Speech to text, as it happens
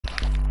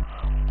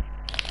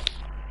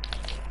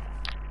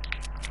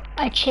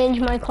I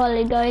changed my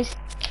quality, guys.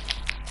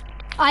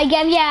 I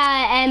gave you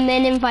an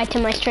invite to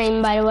my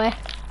stream, by the way.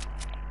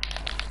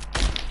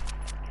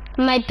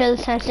 My build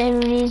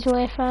sensitivity is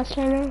way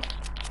faster now.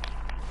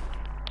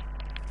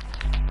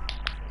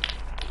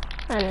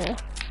 I don't know.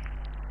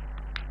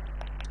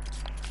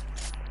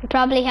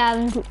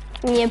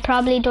 You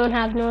probably don't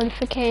have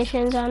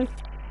notifications on.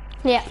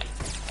 Yeah.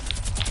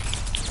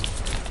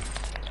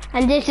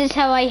 And this is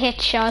how I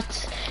hit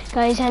shots,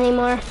 guys,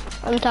 anymore.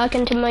 I'm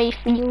talking to my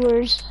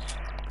viewers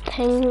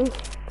thing.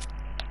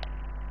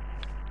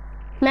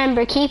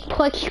 Remember, keep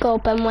quick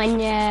scoping when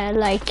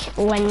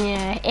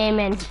you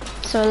aiming.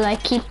 So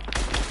like keep.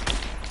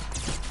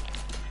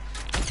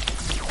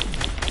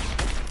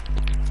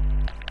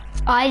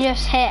 I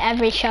just hit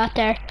every shot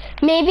there.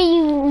 Maybe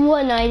you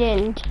won, I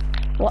didn't.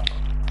 What?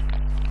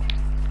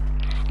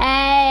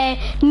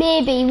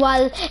 Maybe.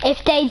 Well,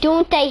 if they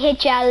don't, they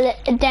hit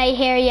you. They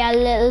hear you a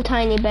little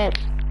tiny bit.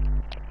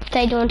 If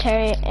they don't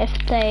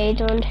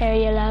hear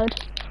you loud.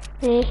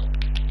 See?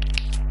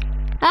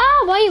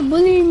 Ah, why you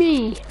bullying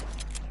me?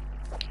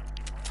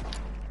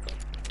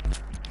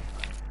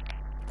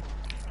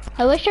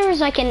 I wish there was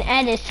like an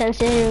edit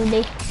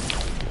sensitivity.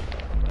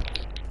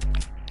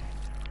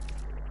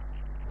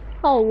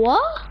 Oh,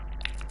 what?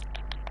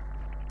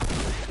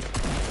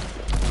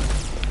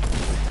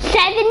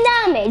 7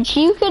 damage.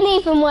 You couldn't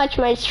even watch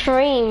my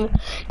stream.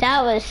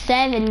 That was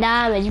 7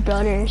 damage,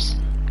 brothers.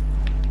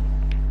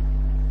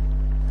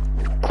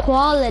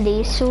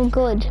 Quality so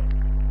good.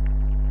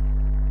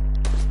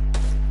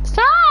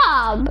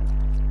 Stop!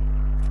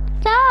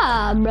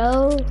 Stop,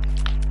 bro.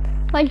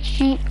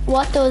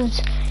 What those?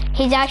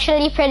 He's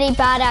actually pretty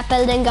bad at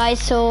building,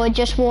 guys, so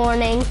just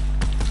warning.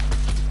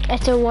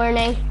 It's a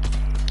warning.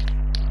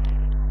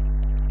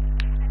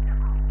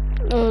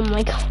 Oh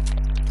my god.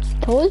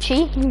 Told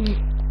you.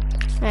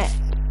 Alright.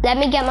 Let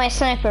me get my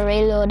sniper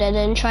reloaded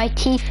and try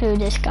Tfue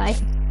this guy.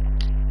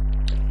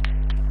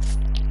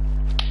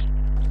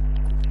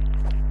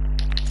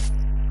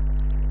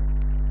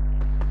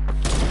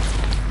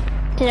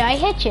 Did I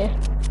hit you?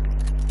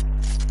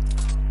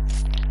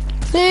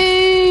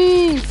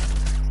 Please!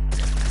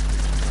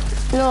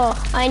 No,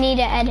 I need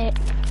to edit.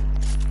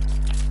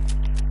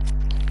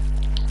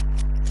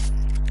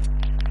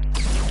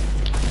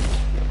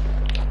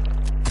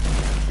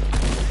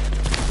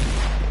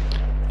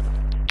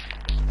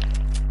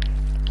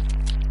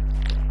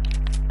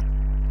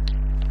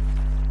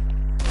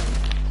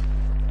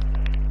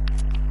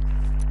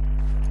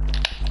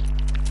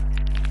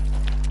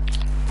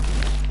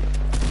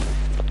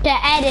 The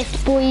edit,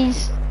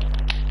 boys.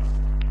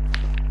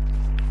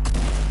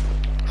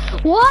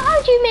 What?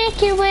 How'd you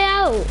make your way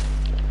out?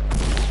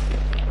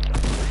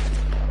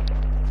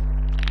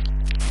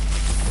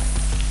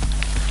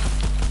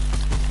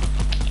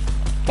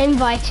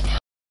 Invite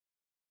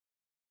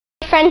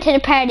friend to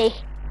the party.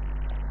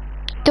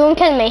 Don't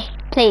kill me,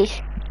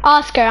 please.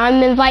 Oscar,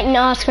 I'm inviting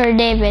Oscar or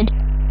David.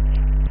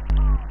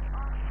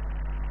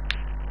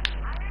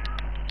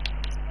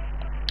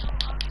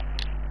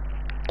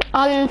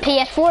 On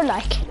PS4,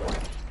 like.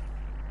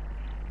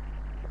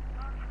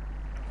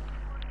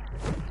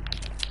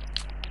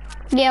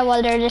 Yeah,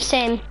 well, they're the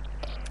same.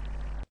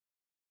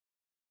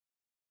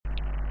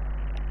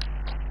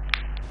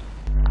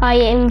 I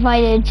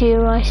invited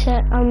you. I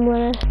said I'm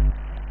gonna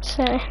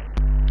say.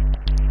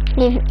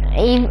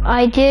 If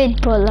I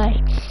did, but like.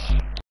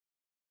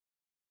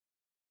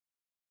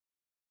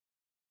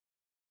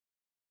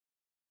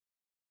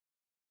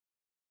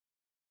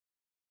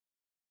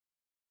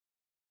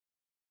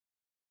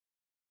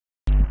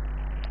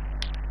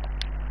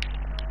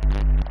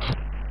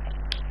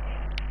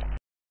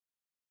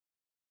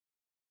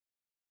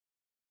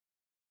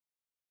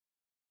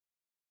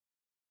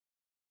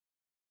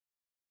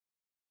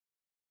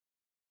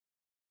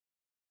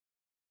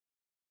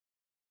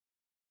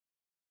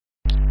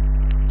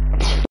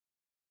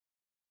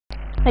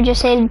 I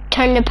just need to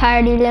turn the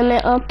party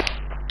limit up.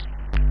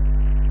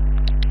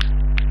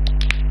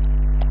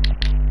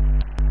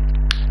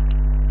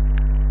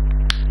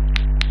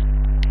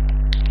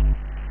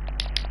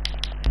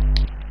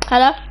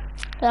 Hello?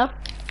 Hello?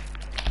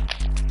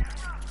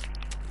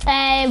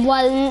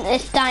 Well,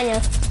 it's Daniel.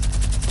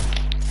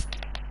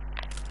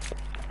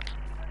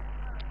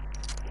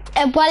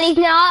 Well, he's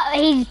not,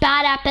 he's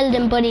bad at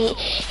building, but he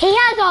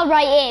has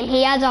alright aim.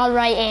 He has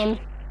alright aim.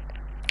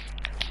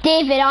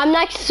 David, I'm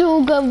like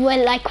so good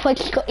with like quick,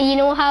 you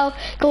know how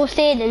Ghost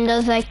Aiden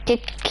does like to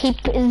keep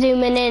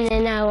zooming in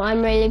and out.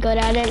 I'm really good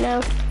at it now.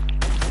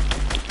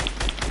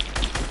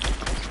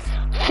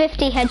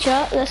 50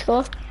 headshot, let's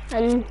go.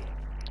 And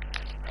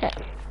okay.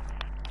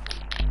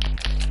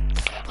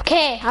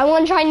 Okay, I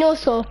want to try no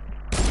scope.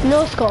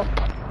 No scope.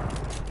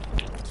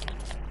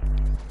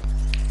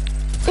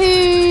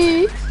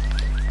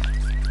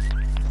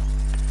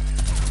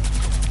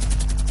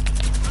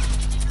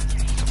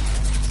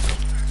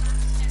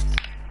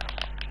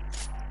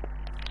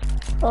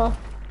 Oh.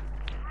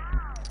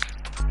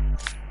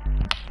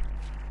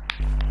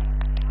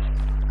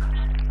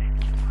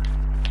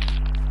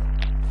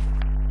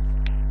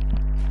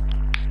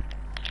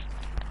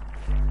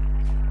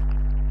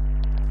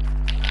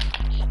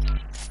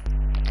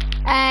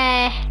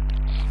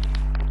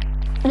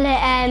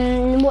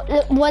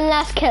 one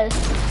last kill.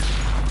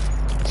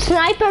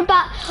 Sniper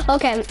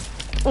okay.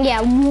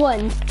 Yeah,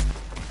 one.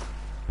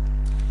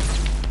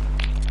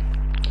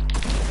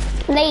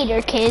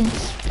 Later,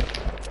 kids.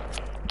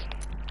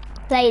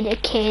 Later,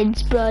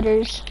 kids,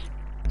 brothers.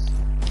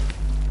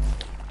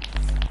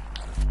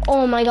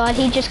 Oh my god,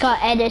 he just got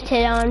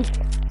edited on.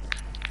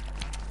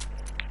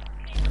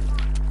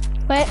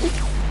 What?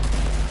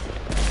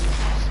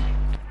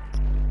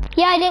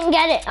 Yeah, I didn't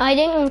get it. I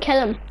didn't kill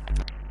him.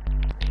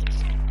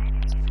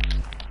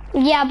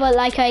 Yeah, but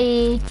like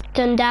I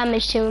done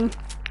damage to him.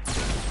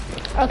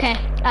 Okay,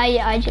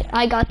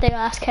 I got the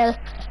last kill.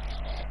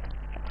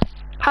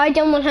 I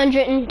done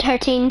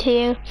 113 to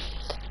you.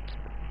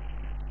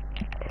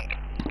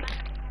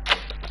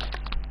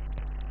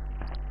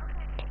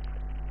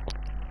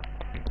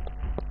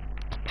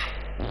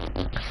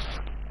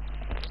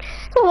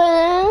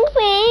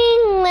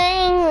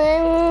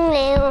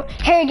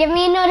 Here, give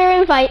me another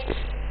invite.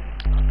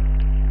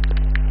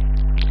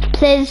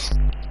 Please.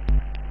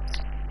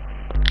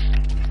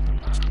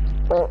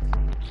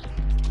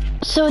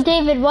 So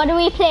David, what are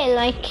we playing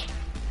like?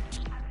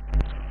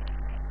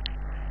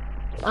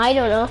 I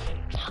don't know.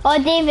 Oh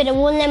David, it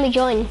won't let me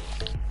join.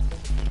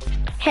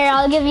 Here,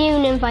 I'll give you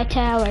an invite to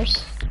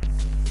ours.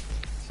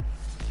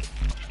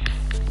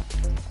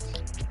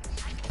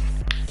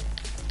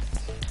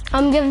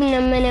 I'm giving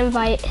him an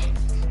invite.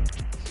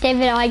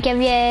 David, I give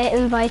you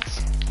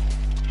invites.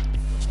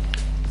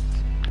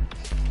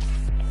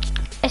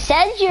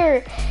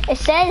 It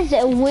says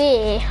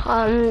away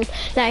on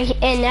like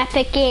in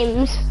Epic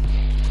Games.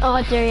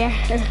 Oh, there you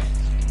are.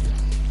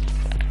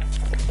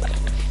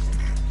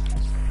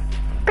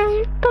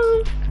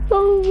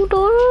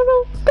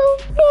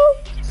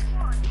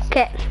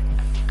 Okay.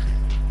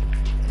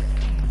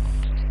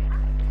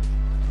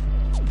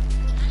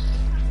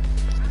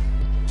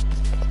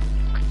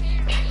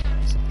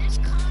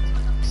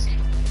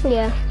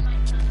 Yeah.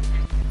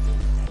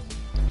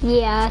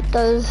 Yeah, it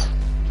does.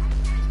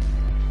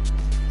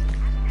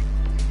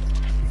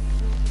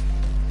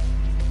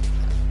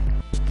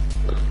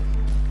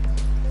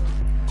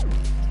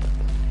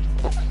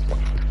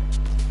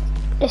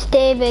 It's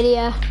David,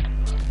 yeah.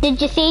 Did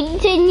you see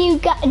the new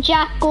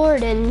Jack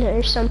Gordon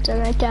or something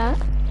like that?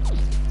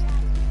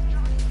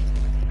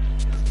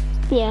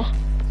 Yeah.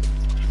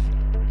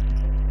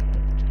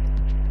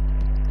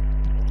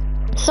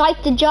 It's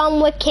like the John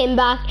Wick came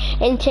back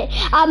into...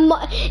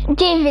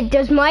 David,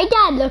 does my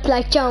dad look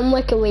like John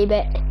Wick a wee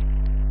bit?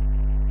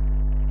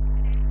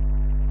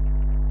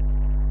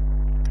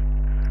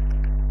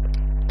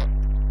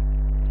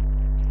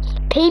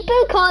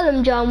 People call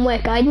him John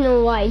Wick, I don't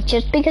know why,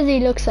 just because he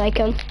looks like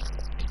him.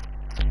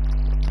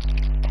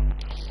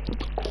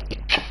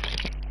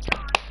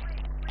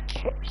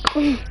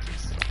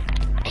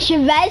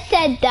 Chavez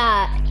said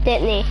that,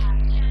 didn't he?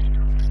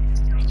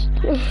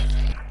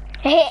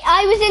 Hey,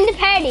 I was in the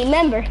party,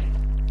 remember?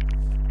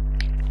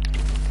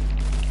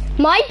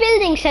 My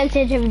building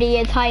sensitivity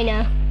is high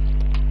now.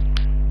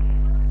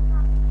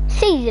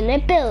 Season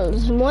it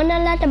bills, wanna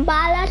let the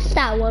ballast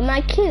start with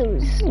my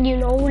cues. You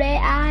know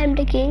that I'm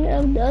the king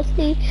of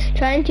dusty,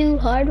 trying too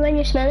hard when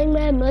you're smelling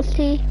my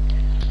musty.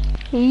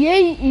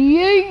 Yay,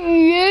 yay,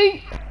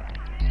 yay.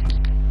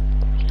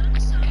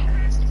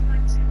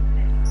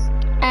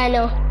 I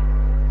know.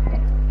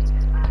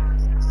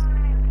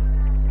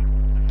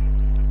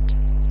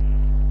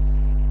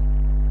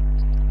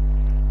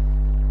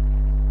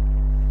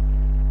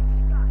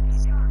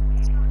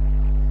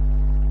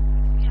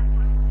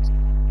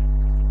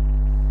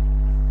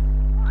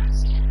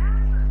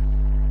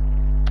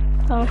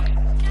 Oh.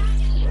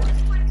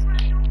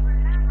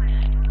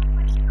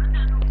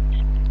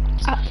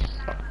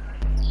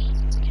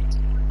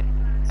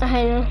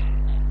 I know.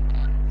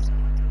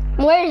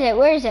 Where is it?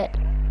 Where is it?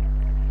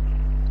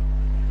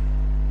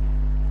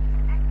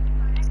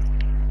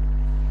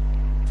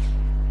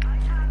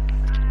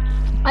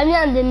 I'm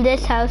not in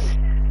this house.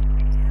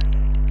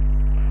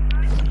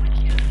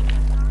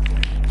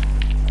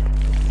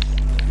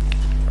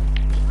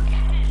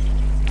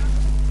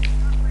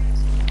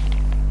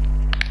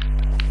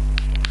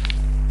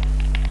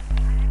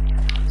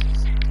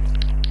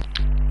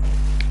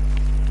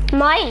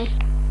 Mine.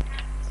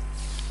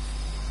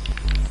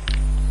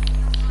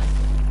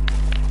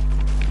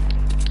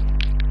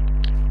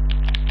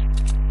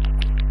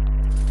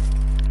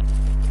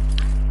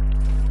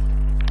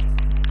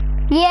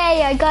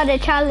 Yay, I got a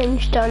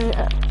challenge done.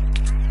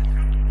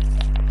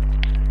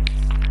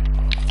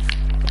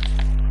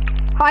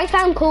 I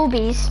found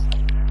Kobe's.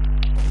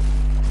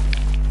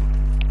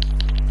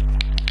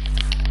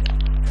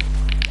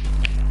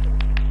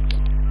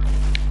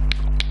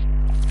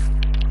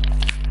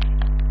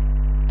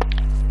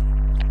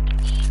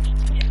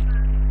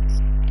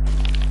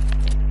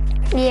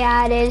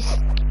 Yeah, it is.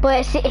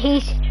 But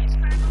he's...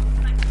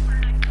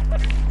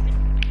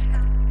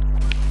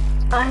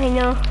 I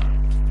know.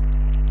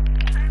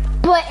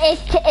 But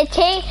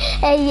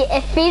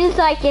it feels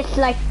like it's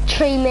like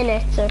 3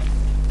 minutes. Or...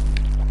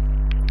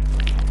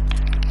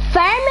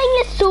 Farming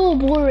is so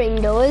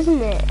boring though,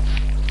 isn't it?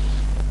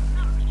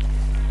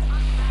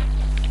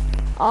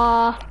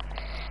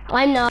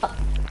 I'm not.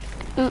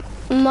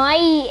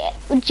 My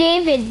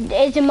David,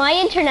 is my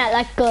internet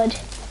like good?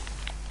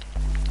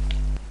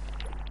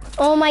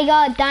 Oh my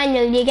God,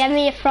 Daniel, you gave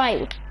me a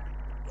fright.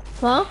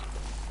 What?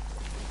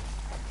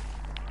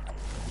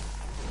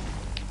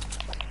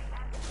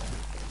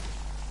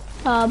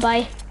 Oh,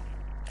 bye.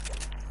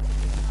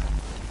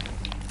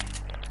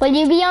 Will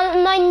you be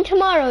online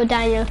tomorrow,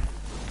 Daniel?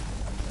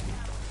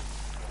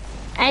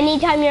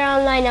 Anytime you're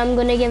online, I'm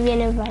gonna give you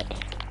an invite.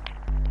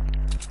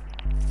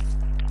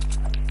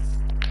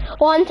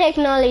 One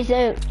technology's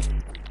out.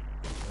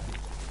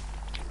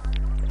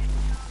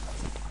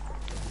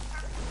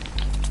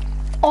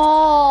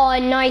 Oh,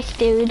 nice,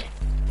 dude.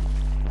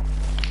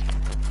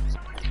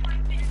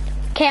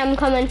 Okay, I'm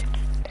coming.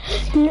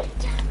 No.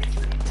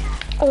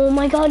 Oh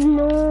my God,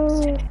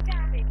 no.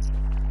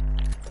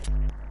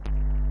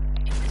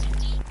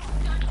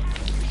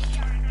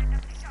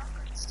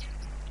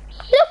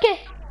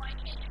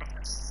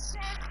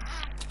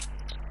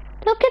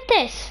 Look at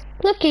this.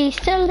 Look, he's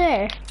still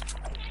there.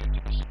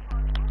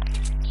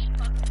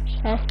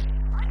 Huh?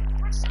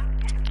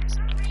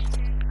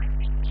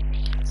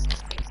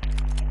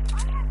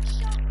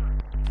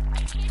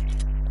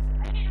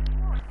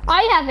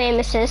 I have aim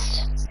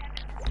assist.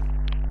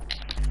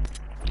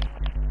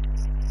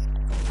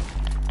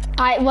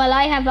 I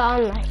have it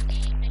online.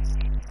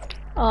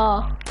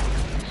 Oh.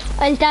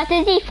 Is that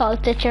the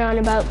default that you're on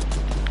about?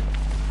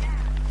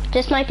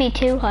 This might be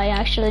too high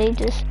actually,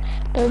 this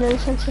building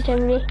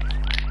sensitivity.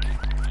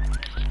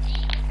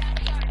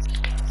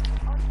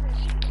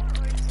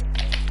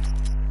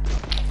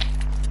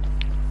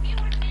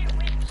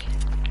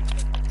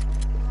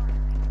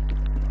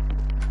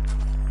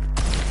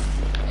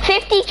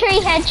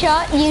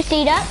 Headshot, you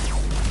see that?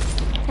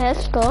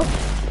 Let's go.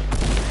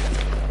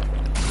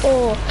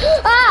 Oh.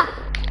 Ah!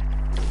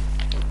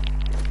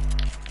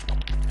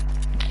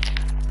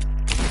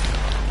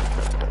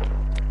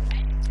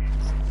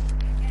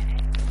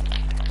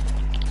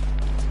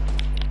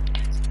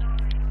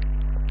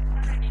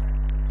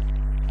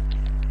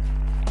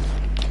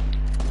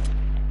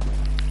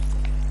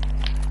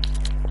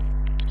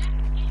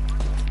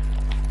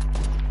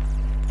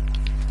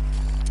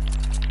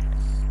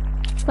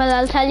 Well,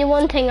 I'll tell you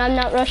one thing, I'm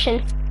not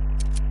rushing.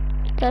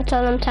 That's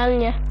all I'm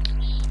telling you.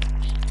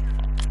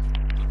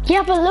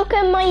 Yeah, but look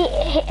at my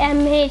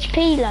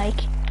HP, like.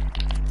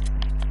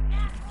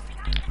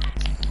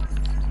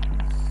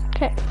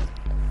 Okay.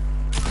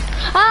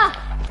 Ah!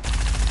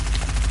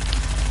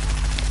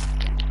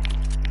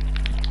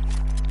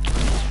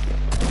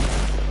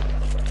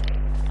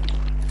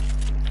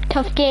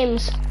 Tough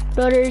games,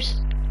 brothers.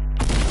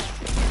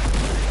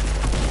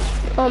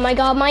 Oh my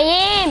God, my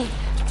aim!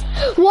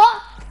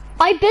 What?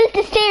 I built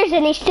the stairs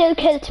and he still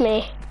killed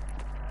me.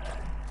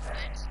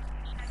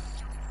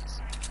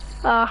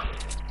 Ah.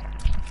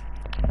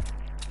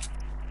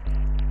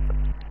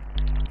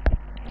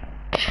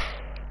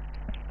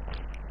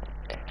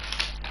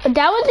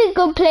 That was a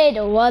good play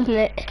though, wasn't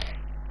it?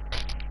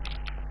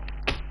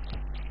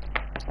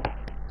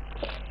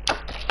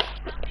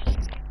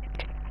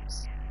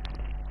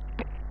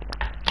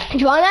 Do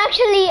you want to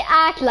actually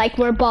act like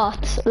we're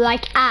bots?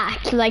 Like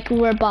act like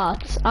we're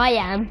bots. I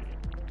am.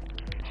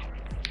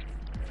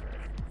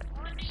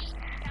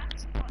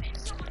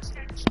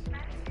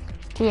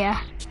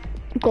 Yeah,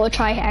 go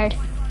try hard.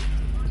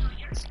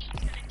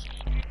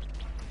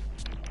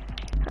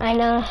 I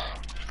know.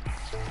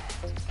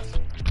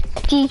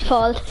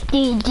 Default,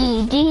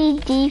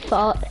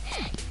 default.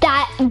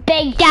 That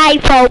big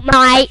default,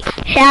 mate.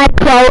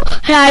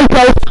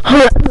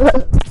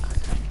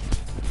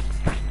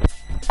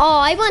 Oh,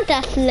 I want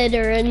that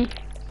Slytherin.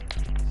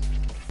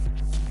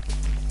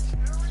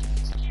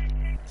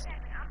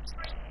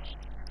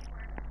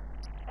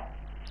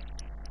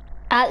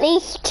 At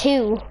least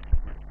 2.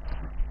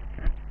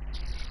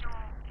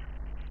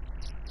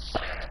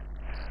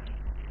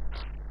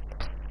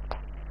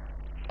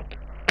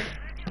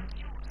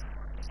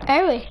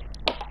 Are we?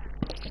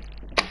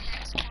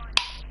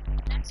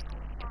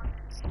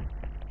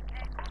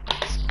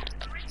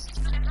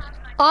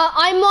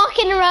 I'm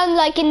walking around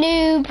like a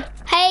noob.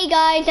 Hey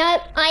guys,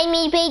 I'm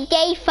a big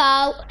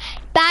default.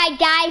 Bad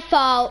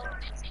default.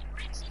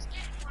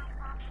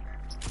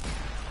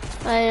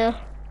 I know.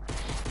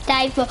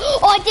 Default.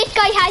 Oh, this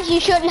guy has you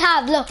shouldn't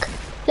have. Look.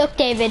 Look,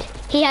 David.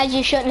 He has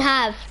you shouldn't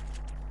have.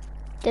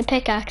 The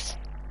pickaxe.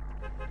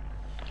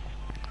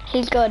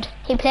 He's good.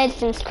 He played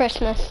since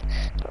Christmas.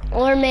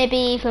 Or maybe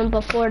even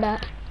before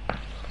that.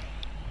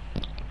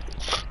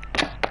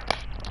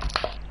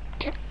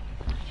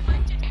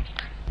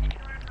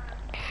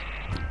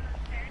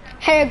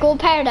 Here, go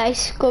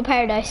paradise. Go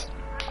paradise.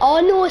 Oh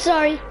no,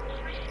 sorry.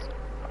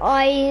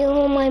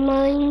 Oh my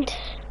mind.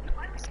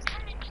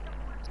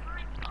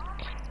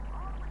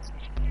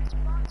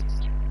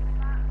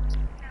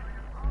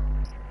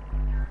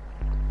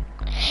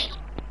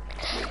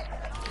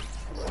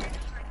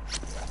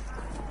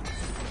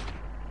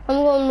 I'm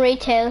going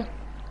retail.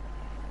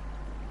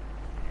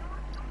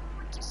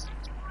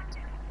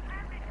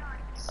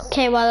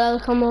 Okay, well, I'll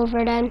come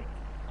over then.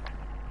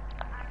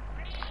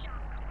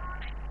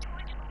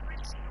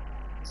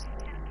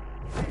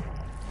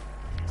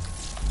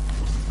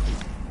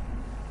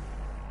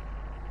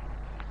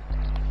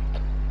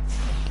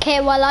 Okay,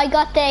 well I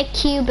got the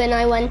cube and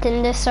I went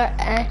in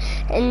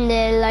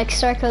the like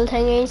circle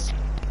thingies.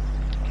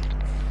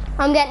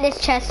 I'm getting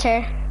this chest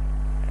here,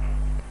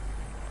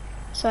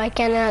 so I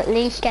can at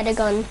least get a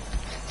gun.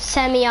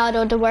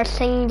 Semi-auto, the worst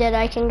thing that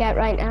I can get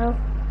right now.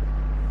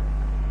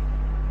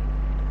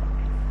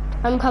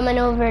 I'm coming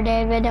over,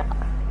 David,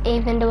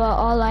 even though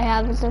all I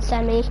have is a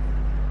semi.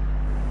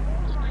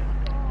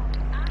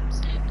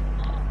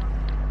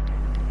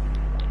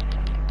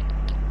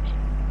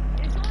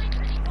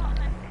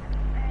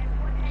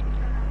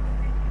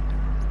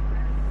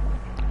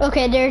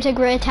 Okay, there's a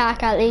great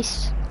attack at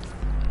least.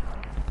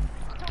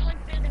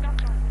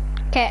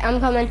 Okay, I'm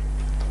coming.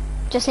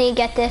 Just need to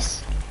get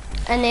this.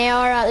 An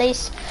AR at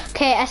least.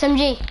 Okay,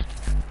 SMG.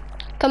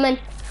 Coming.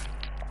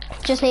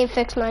 Just need to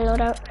fix my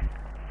loadout.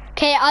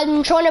 Okay,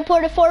 I'm trying to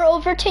port a 4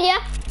 over to you,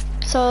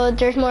 so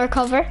there's more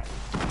cover.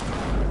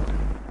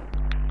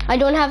 I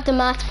don't have the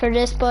math for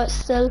this, but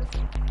still.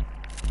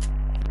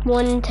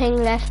 One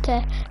thing left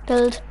to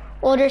build.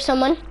 Oh, there's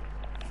someone.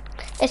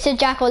 It's a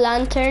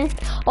jack-o'-lantern.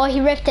 Oh, he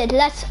ripped it.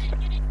 Let's...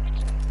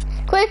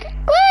 Quick,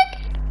 quick!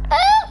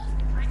 Oh!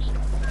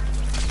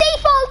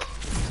 Default!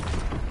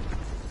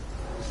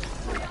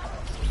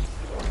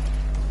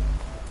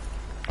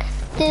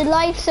 The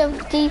lives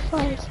of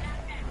default.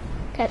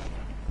 Okay.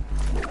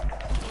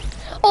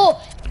 Oh!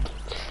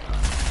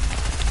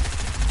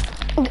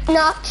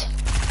 Knocked.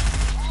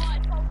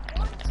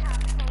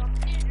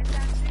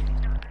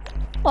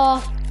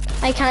 Oh,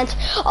 I can't.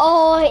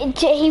 Oh,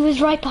 he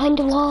was right behind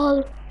the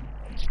wall.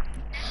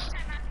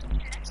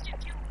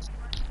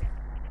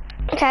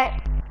 Okay.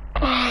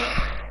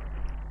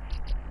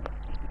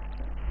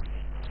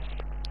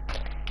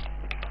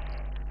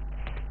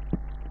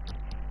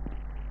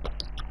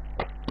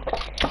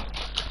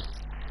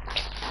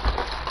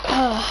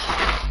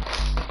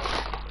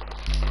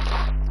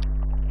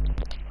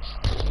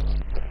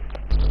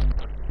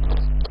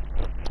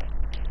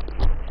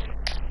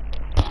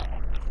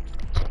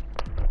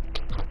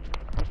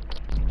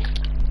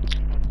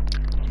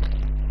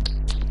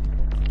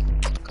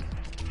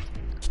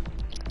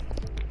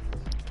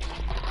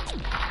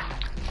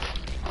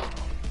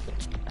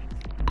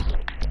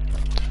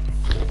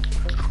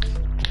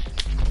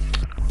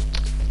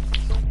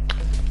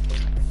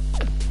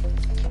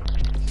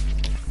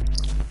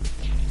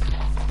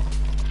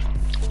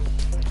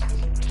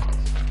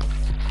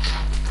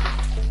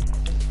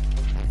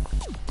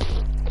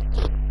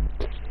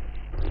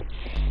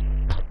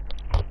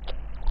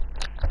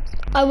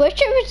 I wish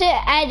there was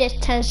an edit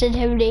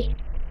sensitivity.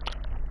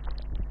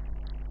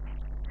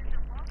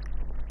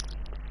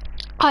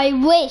 I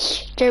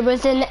wish there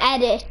was an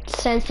edit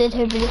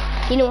sensitivity.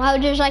 You know how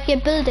there's like a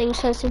building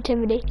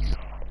sensitivity.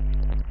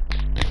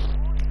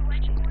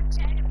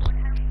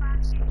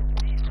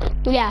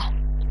 Yeah.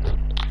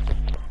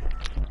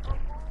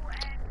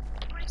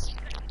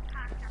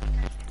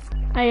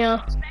 I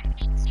know.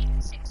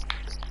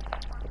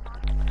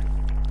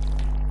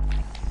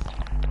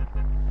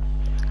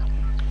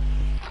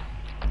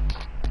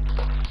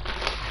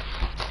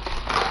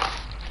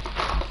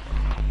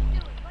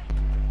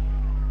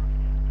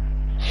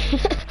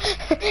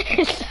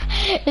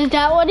 Is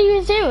that what he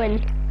was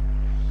doing?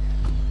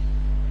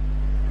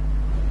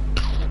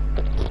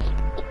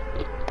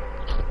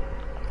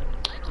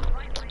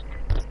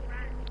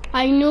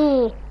 I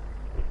know.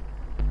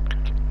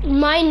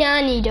 My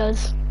nanny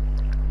does.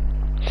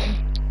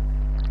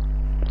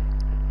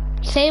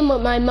 Same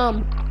with my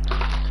mum.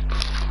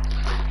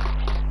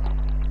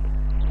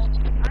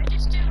 I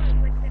just do it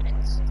with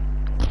minutes.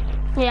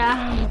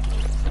 Yeah.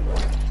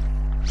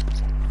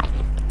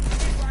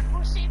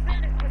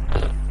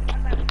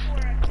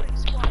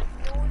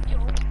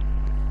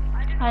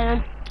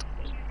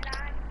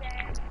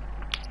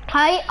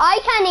 I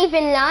can't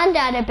even land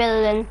at a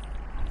building.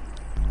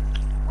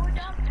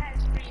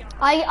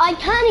 I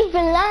can't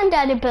even land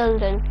at a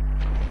building.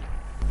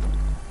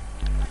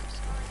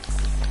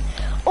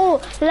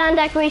 Oh, land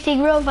at Gracie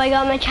Grove, I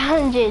got my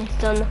challenges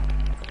done.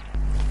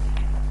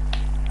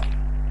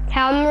 Okay,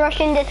 I'm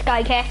rushing this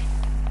guy, okay?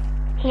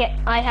 Here,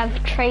 I have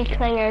 3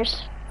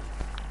 clingers.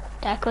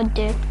 That could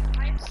do.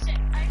 I have 6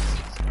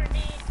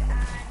 grenades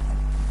and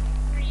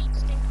 3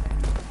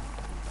 extinctors.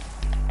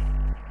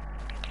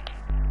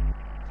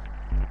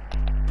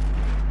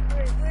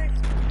 Where is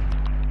he?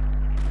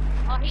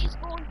 Oh, he's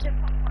going to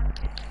pop on.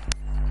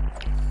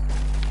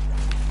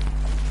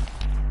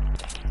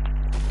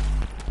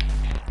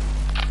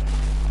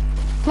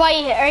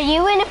 Wait, are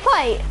you in a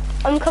fight?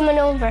 I'm coming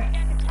over.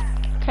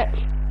 Okay.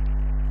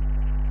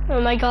 Oh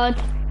my god.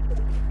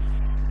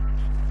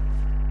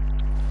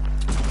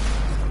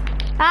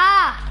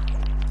 Ah!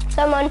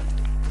 Someone.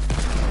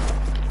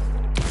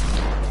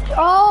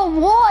 Oh,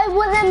 what? It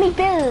wouldn't let me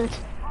build.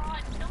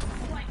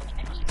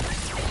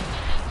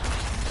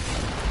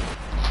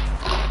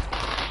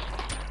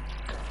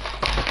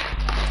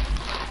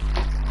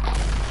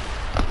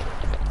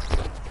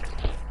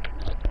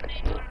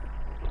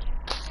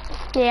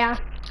 Yeah.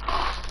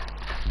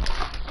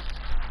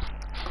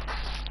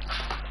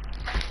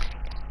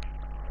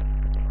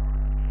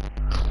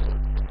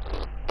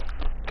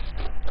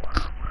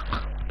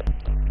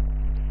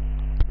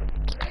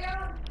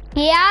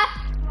 Yeah?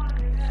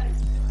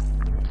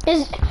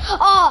 Is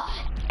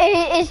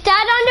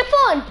Dad on the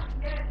phone?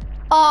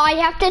 Oh, I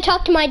have to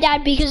talk to my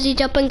dad because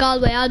he's up in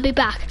Galway. I'll be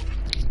back.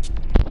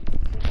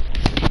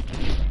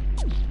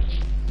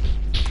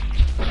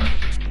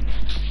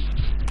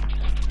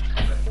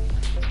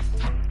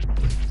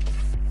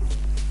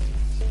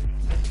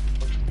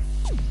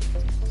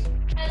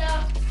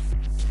 Hello.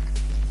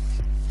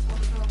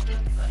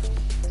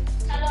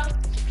 Hello.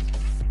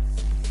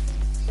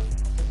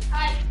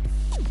 Hi.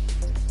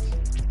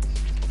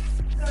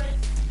 Good.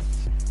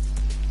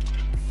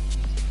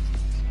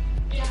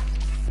 Yeah.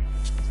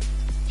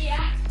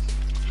 Yeah.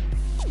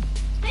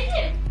 I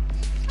do.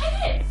 I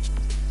do.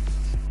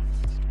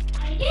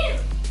 I do.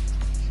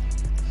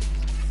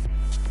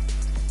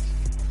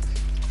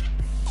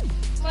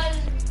 Well,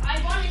 I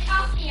want to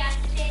talk to you at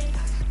the same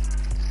time.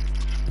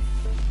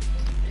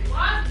 He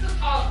wants to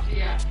talk to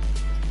you.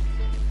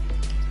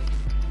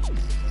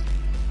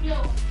 No.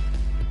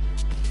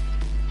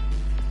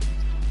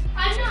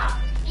 I'm not.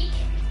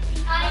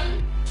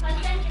 I'll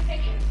send you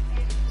pictures.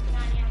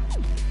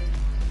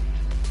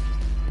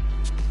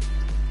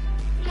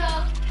 No.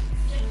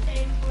 Just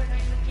saying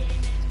Fortnite with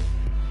David.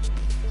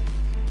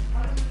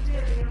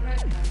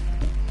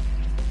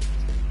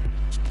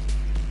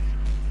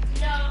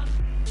 No.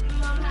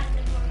 Mom has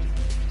the phone.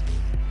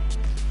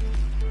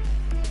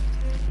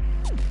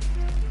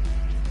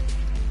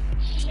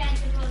 She has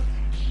the book.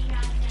 She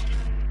has that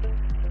one.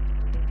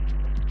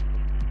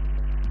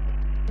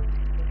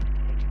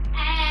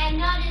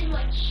 Not as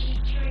much. She's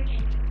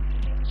drinking.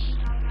 She's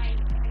alright.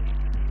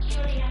 She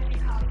only has to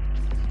call.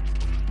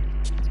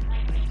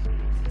 Like me.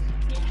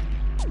 Yeah.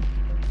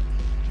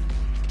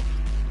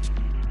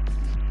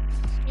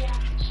 Yeah,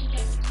 she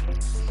just.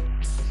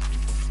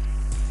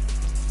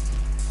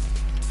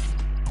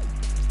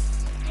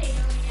 Hey,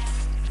 oh yeah.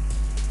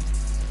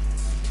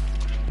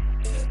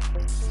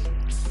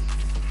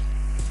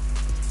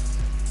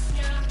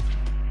 No.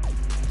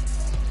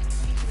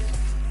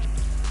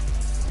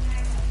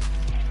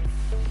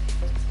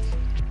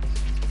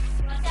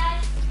 What's that?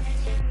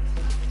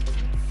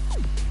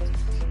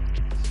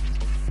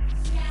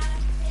 Yeah,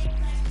 they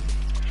like.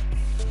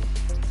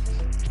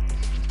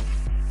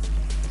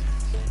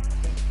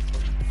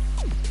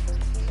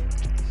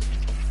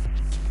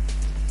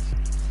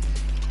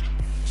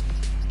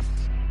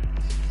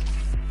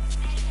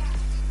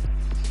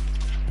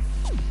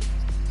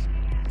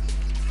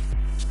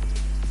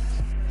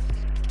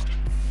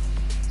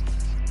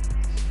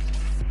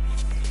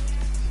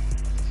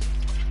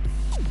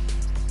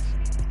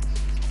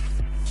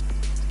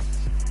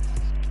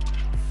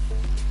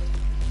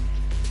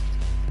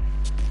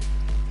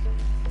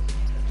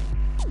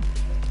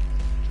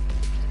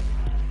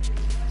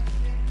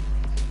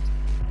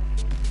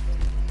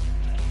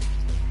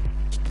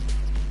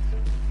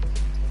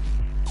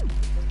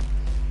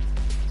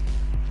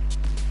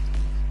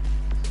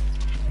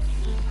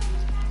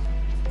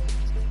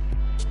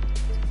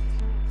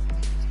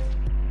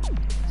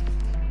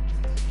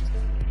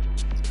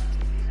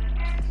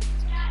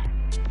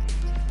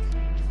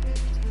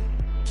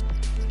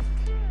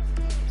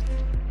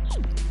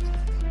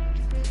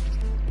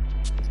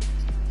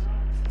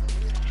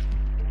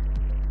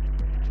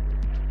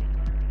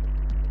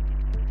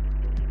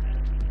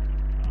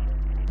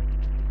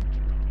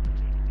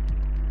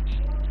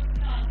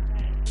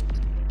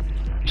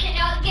 Okay,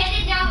 I'll get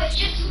it now. It's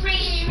just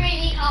really,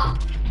 really hot.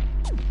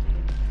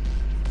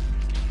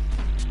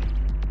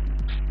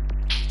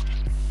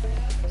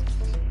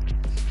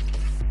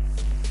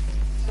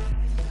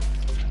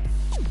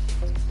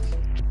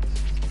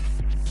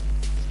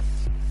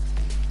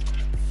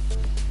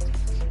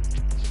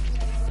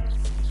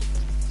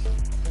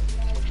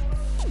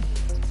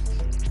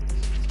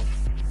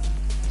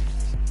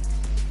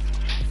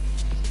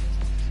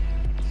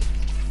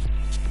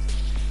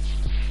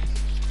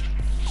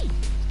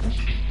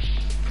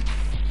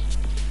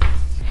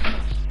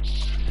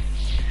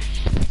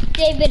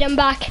 David, I'm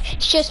back.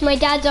 It's just my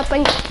dad's up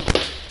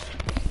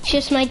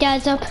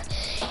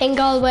in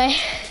Galway.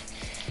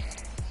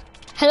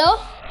 Hello?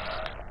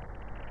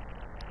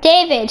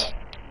 David?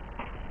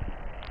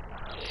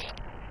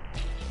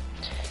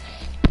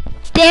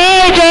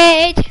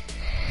 David!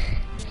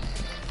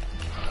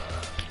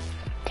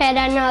 Okay,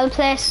 then I'll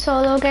play a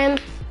solo game.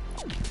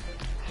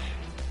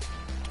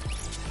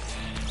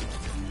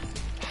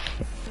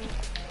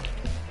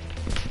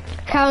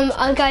 Come,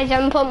 guys,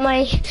 I'm putting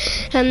my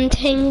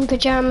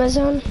pajamas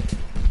on.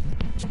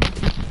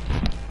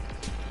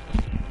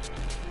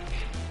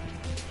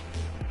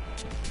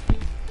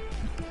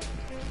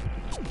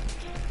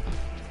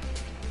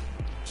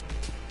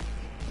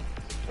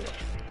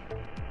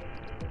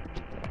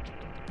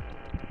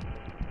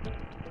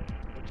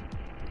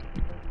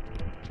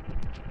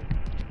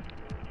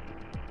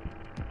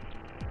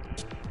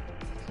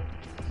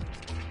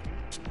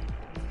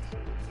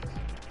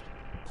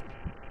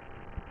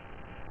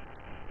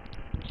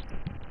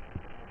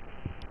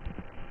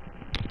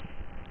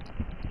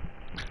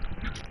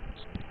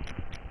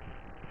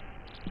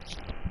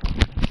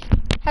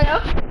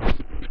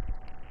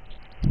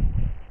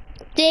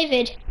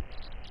 David.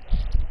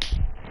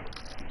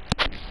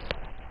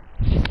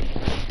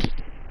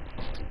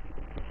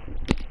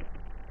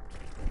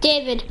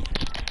 David.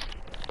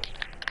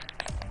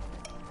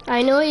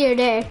 I know you're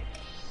there.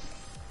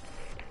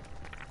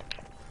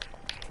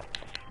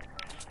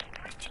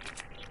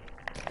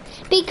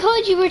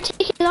 Because you were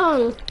taking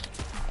long.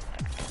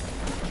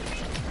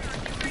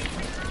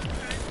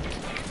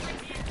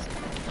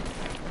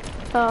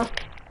 Oh.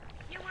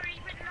 You were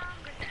even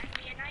longer than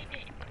me and I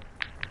did.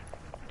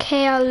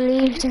 Okay, I'll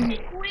leave them.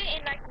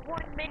 Waiting like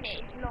 1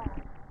 minute long.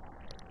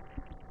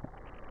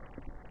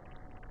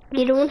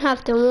 You don't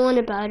have to warn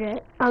about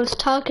it. I was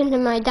talking to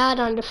my dad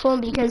on the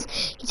phone because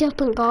he's up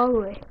in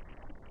Galway.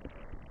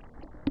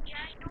 Yeah,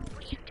 I know,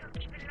 but you took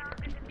even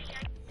longer than me.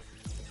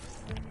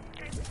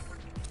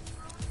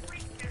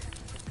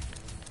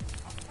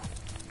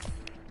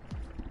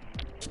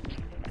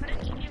 But I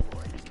think you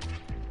would.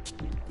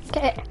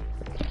 Okay.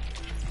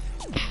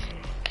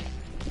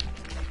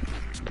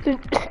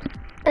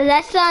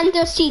 Let's land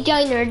Dusty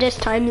Diner this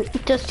time.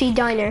 Dusty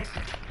Diner.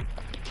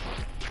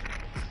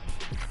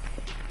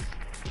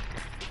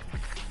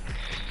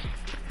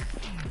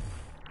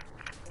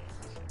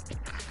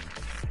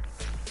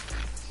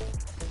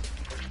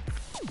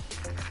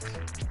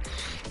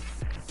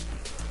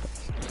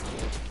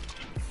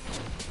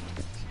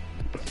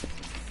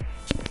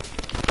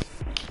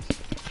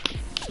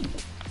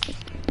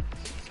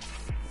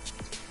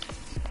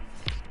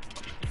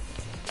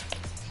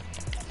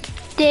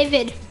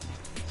 David.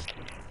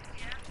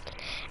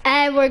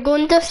 We're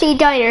going to see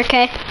Diner,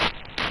 okay?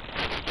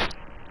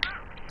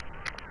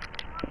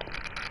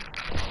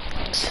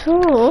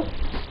 So,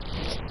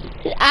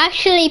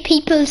 actually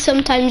people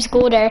sometimes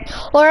go there.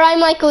 Or I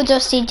might go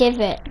Dusty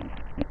Divot.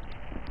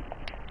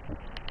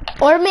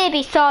 Or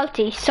maybe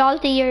Salty.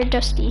 Salty or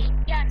Dusty.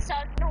 Yeah, so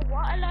no,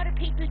 what a lot of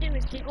people do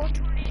is they go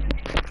to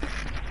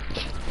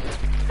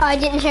I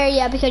didn't hear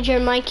you because your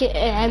mic,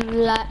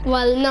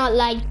 well, not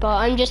lag, but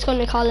I'm just going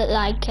to call it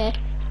lag, okay?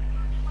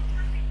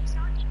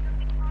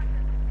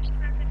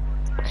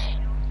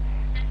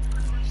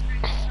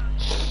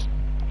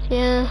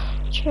 Yeah,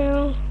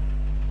 true.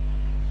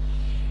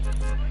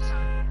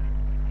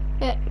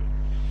 Yeah.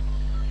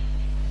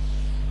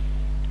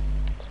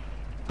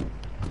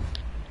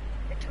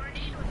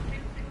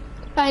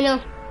 I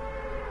know.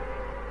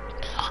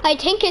 I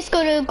think it's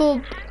gonna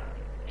go.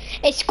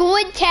 It's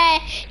going to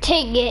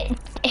get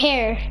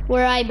here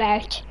where I'm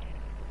at,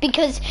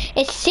 because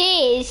it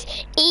says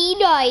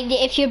E9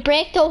 if you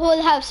break the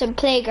whole house and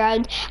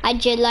playground,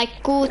 and you like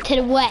go to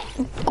the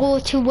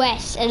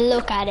west and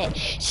look at it.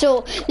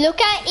 So look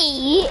at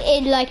E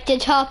in like the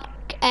top,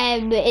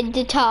 in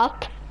the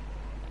top.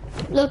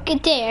 Look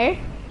at there,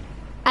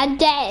 and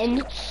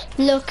then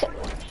look.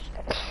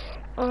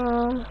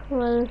 Well.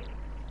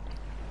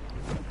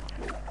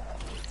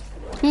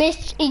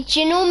 Do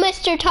you know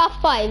Mr. Top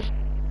 5?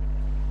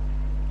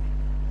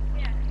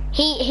 Yeah.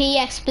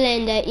 He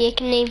explained it. You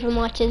can even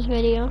watch his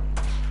video.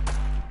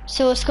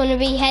 So it's going to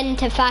be heading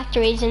to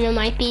factories, and it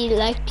might be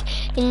like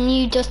a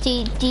new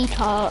Dusty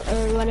Depot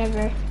or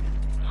whatever.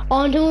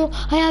 Oh no,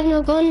 I have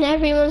no gun.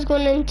 Everyone's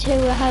going into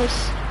a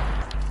house.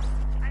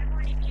 I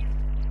wanted you.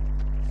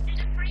 There's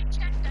a free chest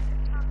at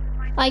the top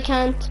of my. I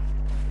can't.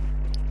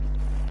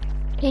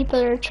 People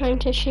are trying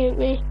to shoot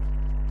me.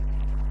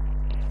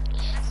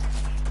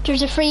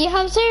 There's a free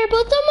house there,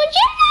 but someone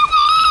shoot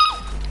me!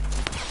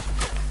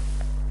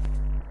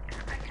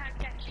 I can't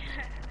get you.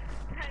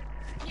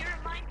 You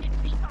reminded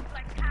me of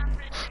like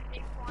cameras and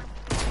big ones.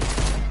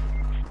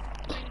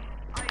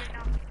 I don't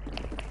know.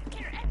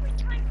 Here, every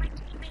time my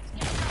teammates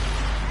get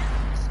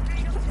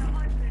straight up to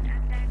 100 and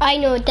then. I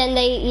know, then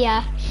they,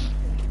 yeah.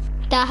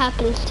 That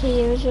happens to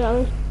you as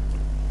well.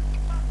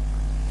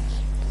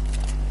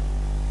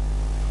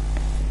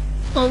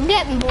 I'm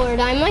getting bored.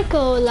 I might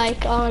go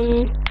like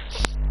on,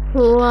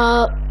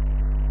 well,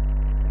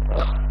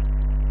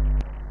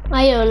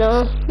 I don't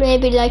know,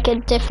 maybe like a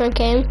different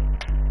game.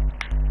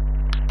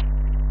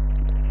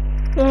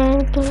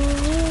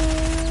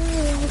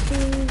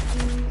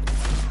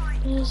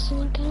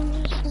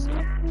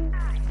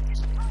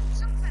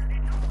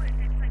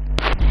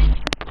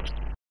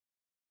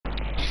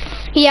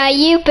 Yeah,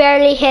 you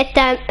barely hit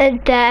that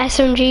the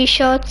SMG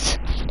shots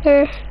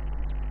there.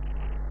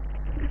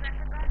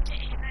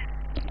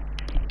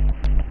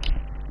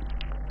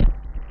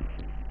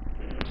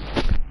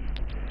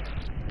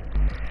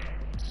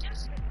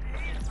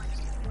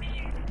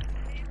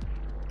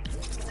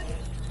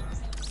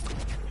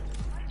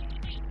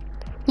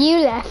 You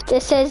left.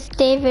 It says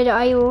David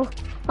I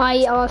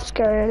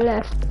Oscar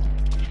left.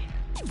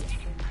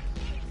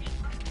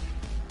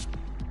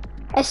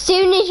 As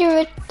soon as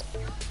you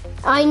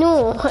I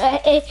know.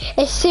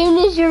 As soon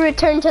as you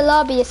return to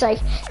lobby, it's like,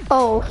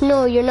 oh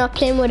no, you're not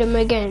playing with him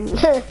again.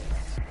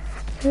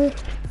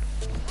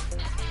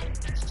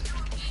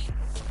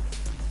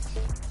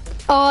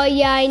 Oh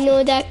yeah, I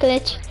know that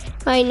glitch.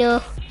 I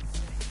know.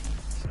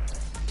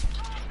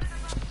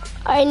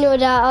 I know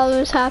that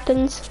always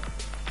happens.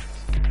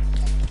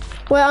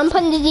 Well, I'm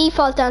putting the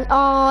default on. Oh,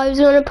 I was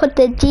gonna put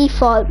the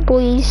default,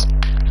 boys.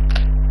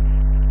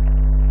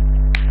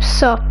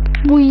 What's up,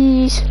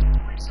 boys?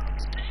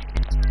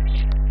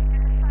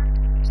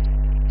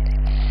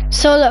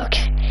 So look,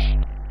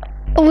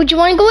 would you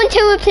want to go into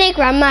a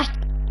playground match,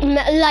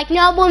 like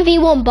not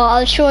 1v1, but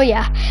I'll show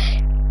you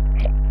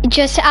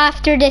just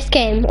after this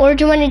game, or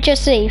do you want to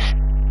just leave?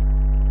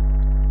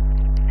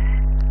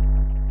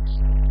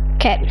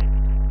 Okay.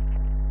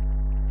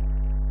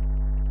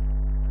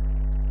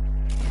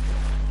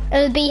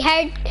 It'll be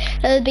hard.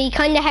 It'll be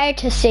kind of hard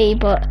to see,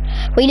 but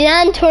we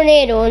land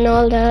tornado and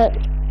all that.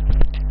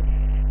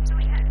 So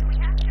we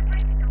have to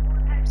break the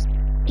whole house.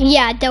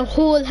 Yeah, the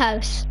whole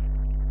house.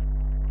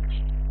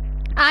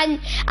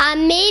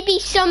 And maybe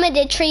some of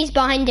the trees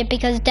behind it,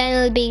 because then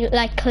it'll be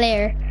like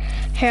clear.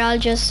 Here, I'll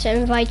just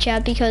invite you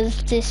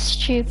because this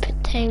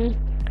stupid thing.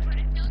 But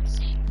it does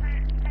seem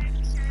very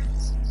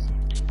services.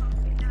 Turn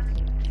on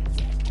the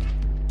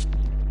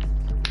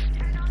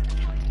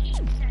full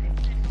heat settings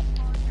and it'll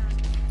fall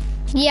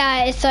down.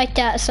 Yeah, it's like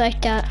that. It's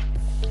like that.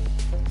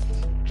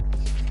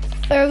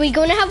 Are we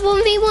gonna have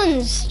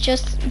 1v1s?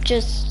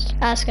 Just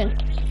asking.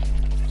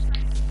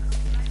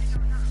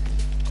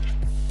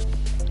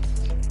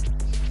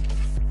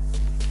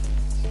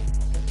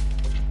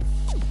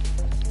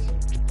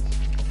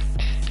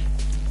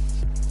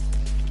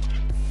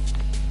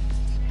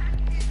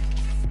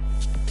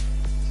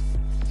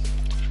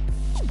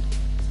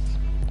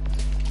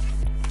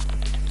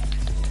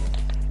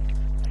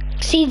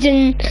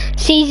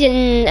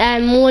 Season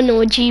 1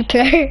 OG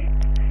player.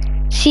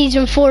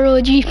 Season 4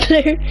 OG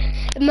player.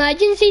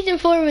 Imagine season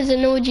 4 was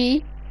an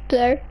OG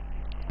player.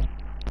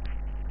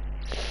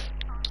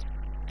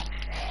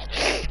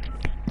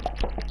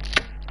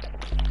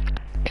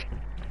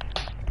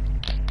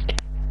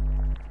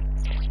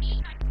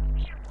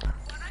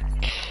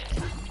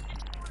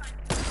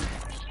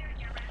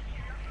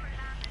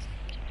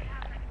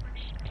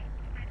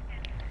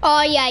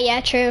 Oh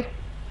yeah, true.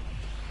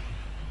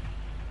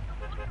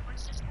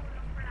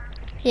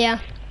 Yeah.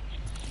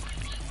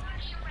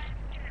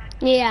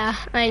 Yeah,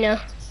 I know.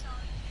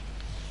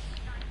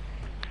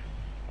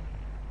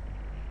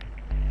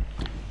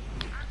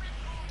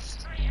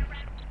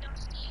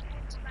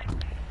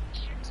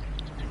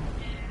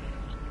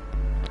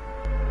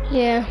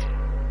 Yeah.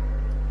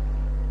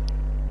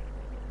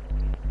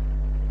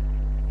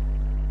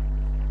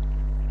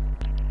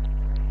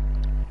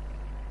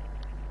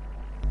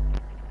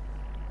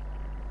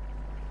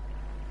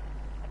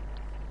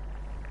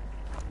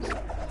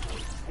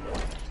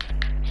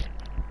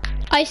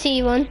 I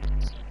see one.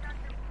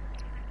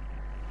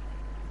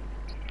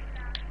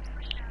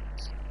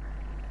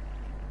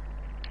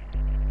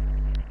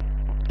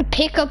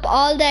 Pick up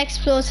all the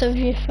explosives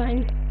you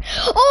find.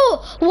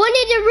 Oh, one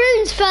of the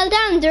runes fell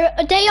down.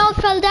 They all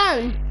fell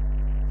down.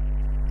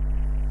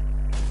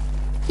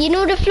 You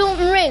know the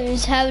floating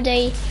runes, how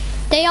they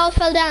all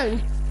fell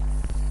down.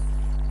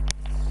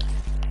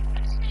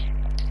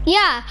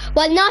 Yeah,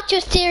 well not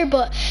just here,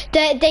 but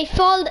they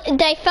fell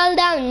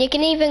down. You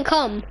can even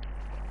come.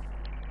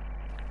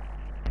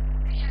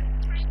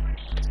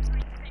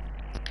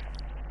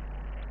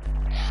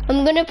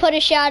 I'm gonna put a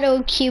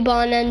shadow cube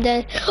on and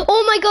then...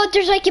 Oh my god,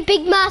 there's like a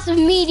big massive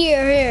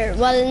meteor here.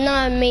 Well,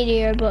 not a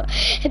meteor, but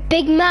a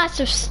big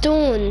massive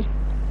stone.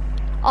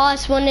 Oh,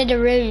 it's one of the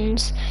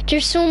runes.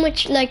 There's so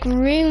much like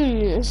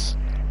runes.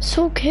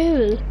 So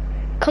cool.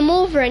 Come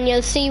over and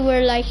you'll see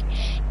where like,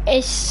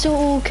 it's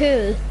so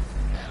cool.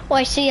 Oh,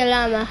 I see a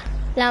llama.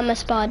 Llama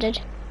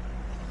spotted.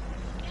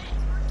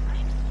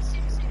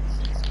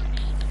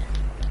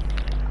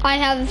 I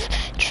have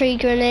 3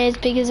 grenades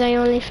because I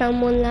only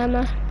found 1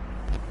 llama.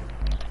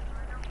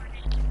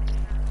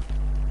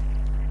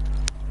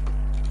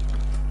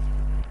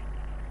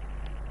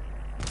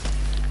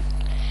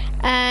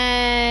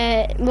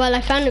 Well,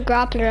 I found a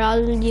grappler,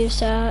 I'll use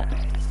that.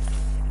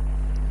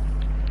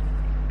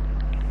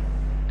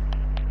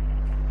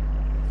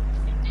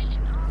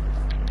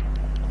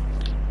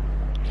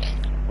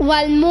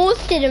 Well,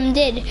 most of them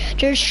did.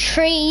 There's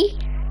 3,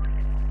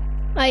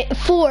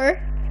 4.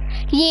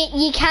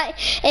 You can't,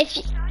 if,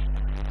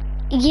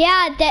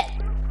 yeah, that.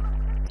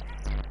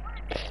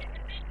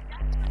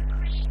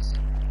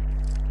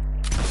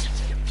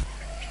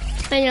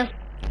 I know.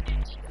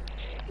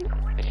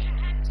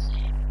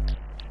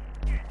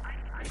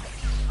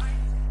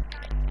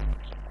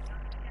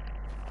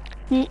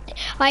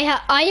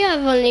 I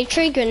have only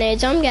 3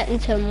 grenades. I'm getting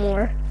some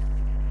more,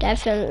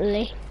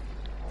 definitely.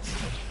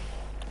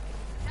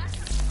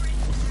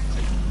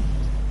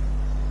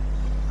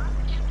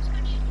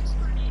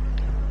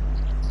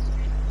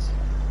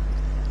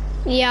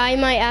 Yeah, I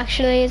might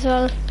actually as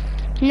well.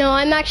 No,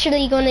 I'm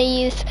actually gonna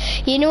use,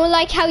 you know,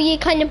 like how you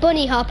kind of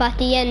bunny hop at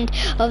the end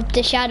of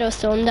the shadow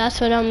stone. That's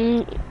what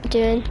I'm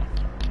doing.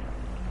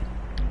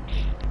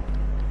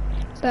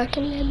 Back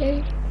in the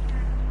day.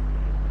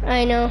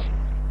 I know.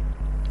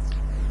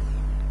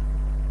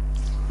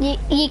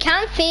 You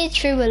can't phase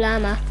through a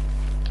llama.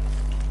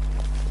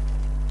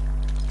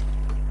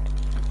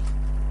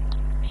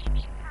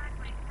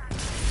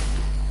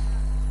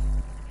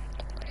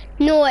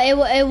 No,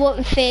 it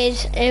wouldn't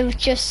phase. It would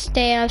just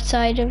stay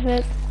outside of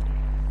it.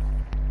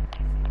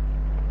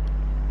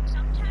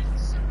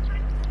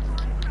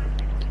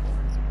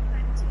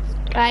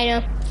 I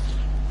know.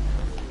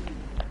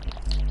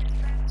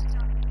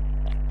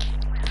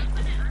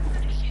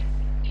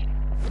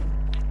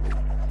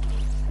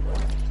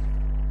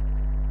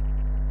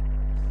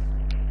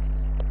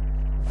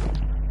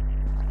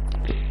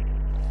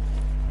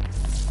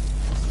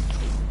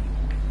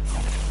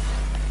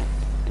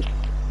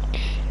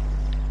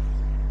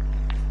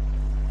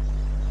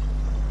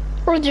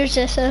 Or there's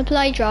a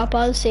supply drop.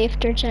 I'll see if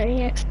there's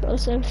any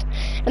explosives.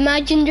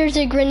 Imagine there's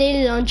a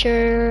grenade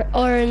launcher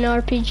or an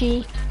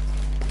RPG.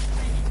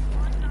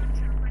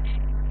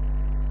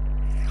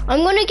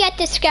 I'm gonna get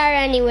the Scar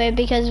anyway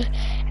because,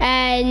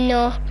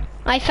 no,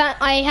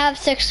 I have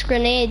 6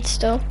 grenades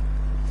though.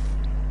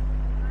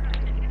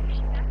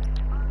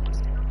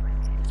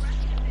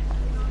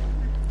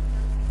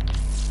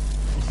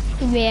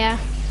 Yeah.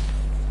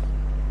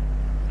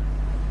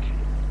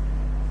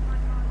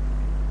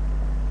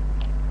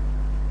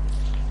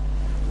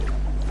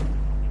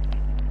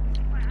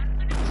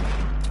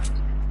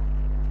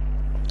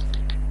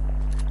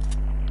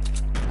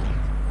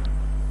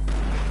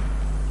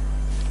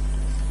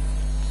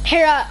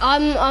 Here,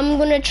 I'm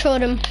gonna throw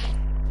them.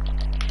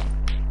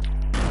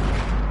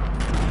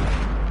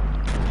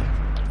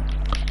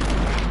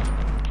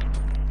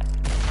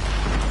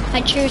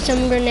 I threw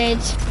some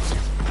grenades.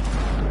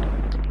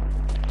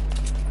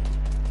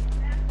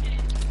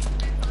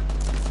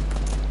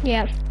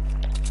 Yeah.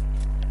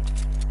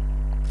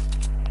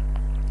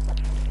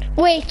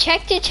 Wait,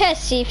 check the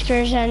chest, see if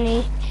there's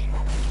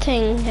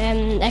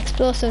anything,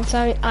 explosives.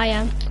 I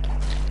am.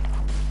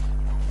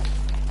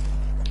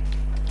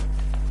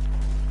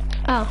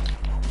 Oh.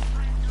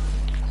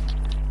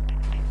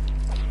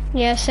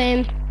 Yeah,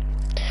 same.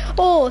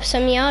 Oh,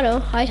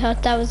 semi-auto. I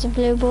thought that was a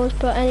blue bolt,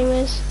 but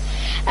anyways.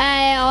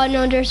 Oh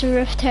no, there's a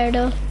rift here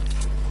though.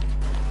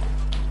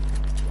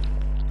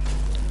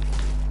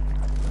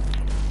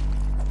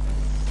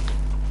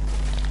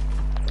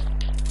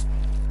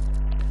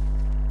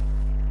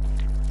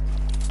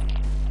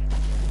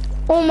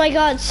 Oh my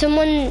god,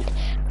 someone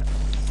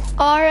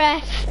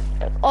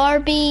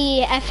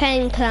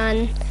RBFN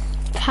clan.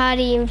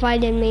 Patty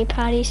invited me,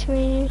 Patty's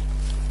me.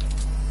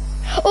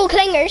 Oh,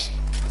 clingers!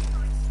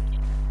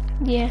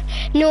 Yeah.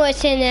 No,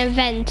 it's an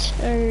event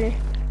or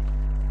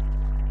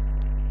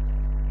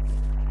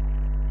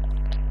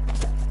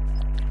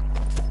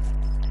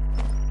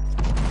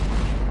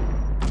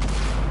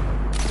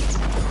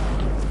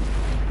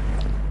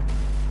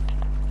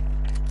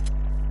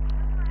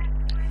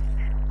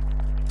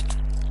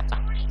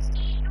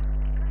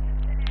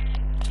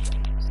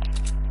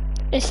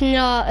it's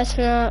not.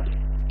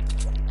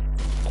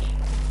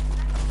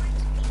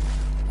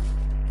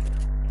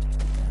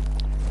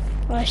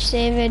 Gosh,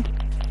 David,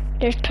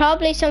 there's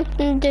probably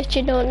something that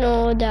you don't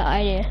know that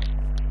I do,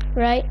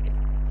 right?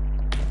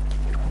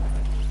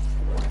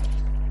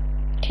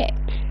 Okay.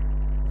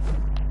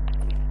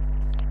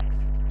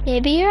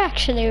 Maybe you're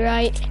actually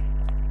right.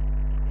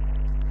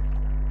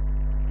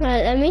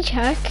 Well, let me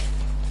check.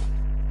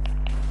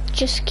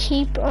 Just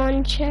keep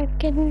on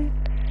checking.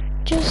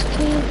 Just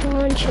keep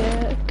on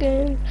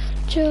checking.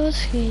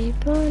 Just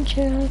keep on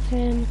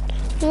checking.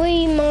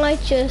 We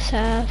might just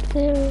have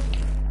to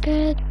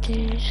get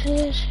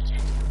this.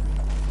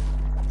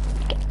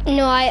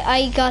 No,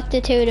 I got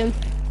the totem.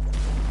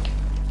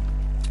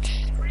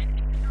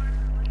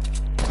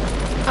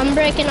 I'm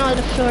breaking all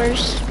the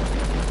floors.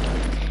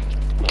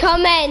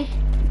 Come in.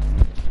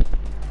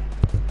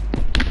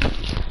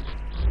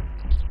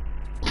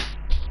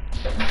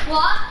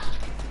 What?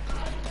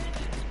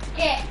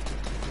 Okay.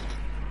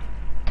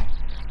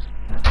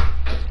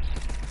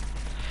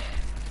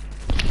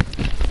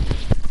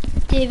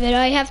 David,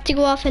 I have to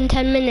go off in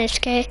 10 minutes,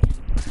 okay?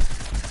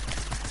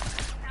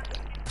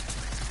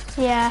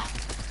 Yeah.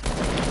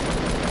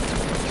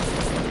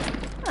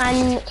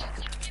 And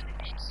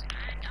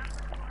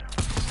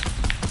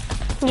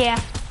yeah.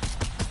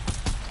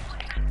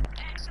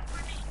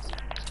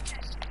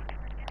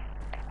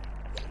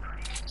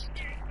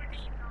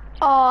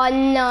 Oh,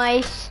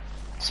 nice.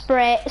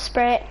 Spray it,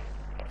 spray it.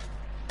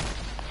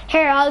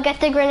 Here, I'll get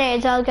the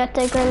grenades,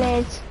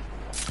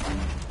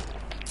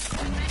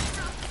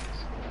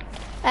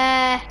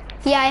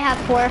 Yeah, I have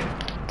 4.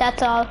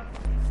 That's all.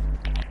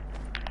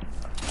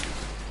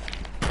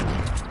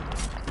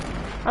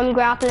 I'm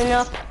grappling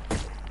up.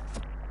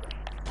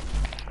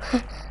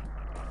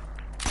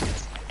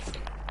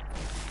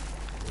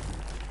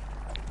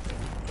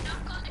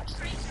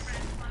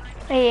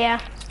 Yeah.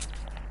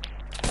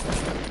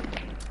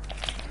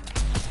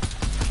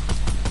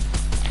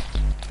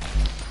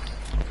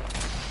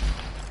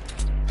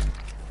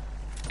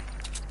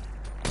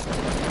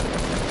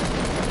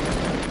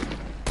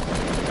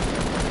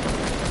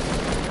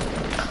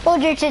 Oh,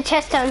 there's a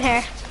chest down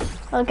here.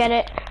 I'll get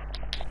it.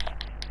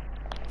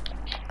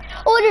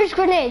 Oh, there's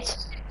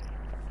grenades.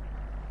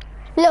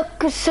 Look,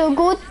 so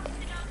go.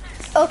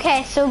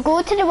 Okay, so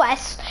go to the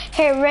west.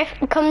 Here, Riff,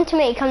 come to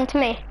me, come to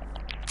me.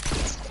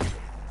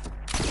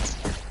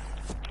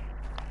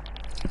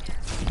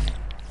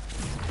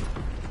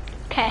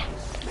 Okay,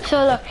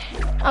 so look,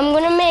 I'm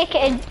gonna make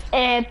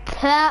a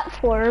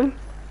platform.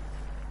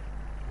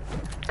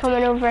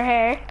 coming over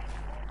here.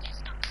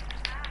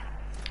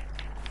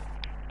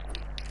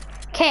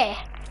 Okay,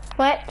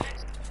 what?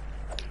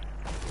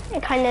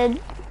 It kind of.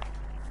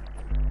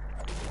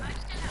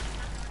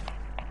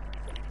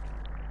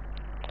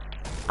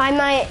 I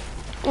might.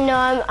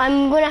 No,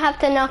 I'm gonna have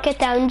to knock it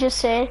down just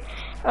soon.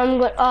 I'm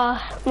good. Oh,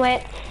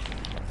 wait.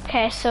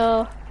 Okay,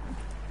 so.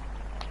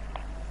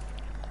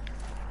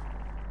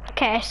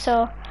 Okay,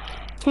 so.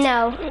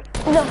 Now,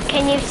 look,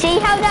 can you see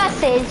how that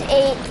says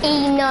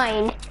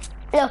E9?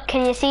 Look,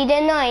 can you see the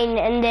 9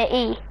 and the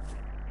E?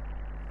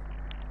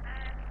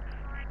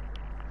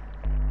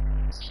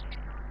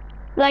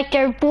 Like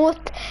they're both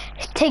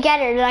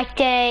together, like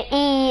the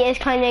E is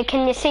kind of,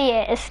 can you see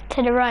it? It's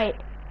to the right.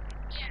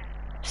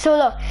 So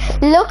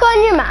look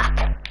on your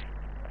map.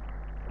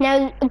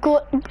 Now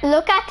go,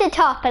 look at the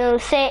top and it'll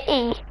say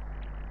E.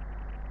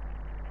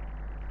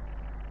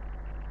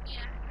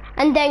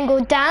 And then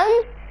go down,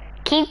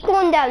 keep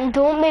going down,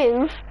 don't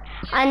move.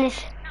 And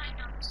it's,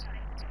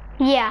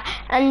 yeah,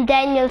 and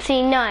then you'll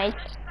see 9.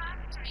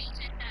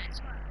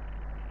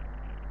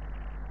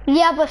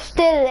 Yeah, but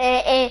still,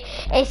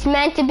 it's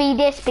meant to be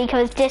this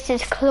because this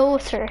is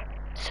closer.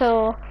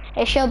 So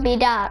it should be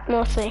that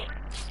mostly.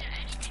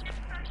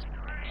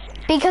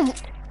 Because,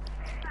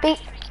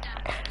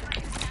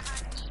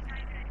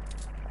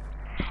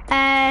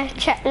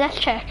 check. Let's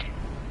check.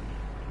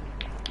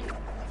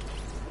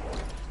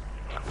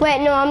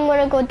 Wait, no, I'm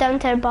gonna go down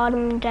to the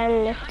bottom and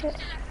then lift it.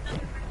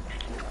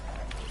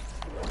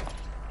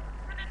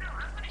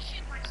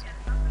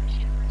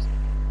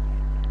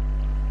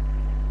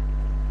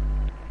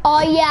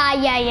 Oh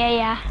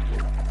yeah.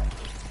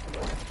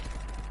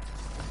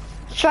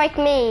 Strike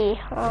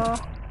me. Oh.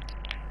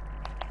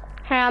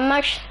 Here,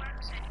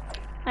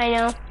 I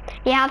know.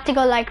 You have to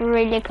go like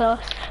really close.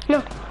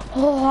 No.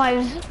 Oh, I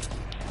was.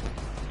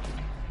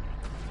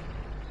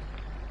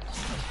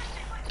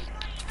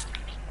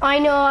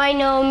 I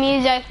know.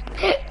 Music.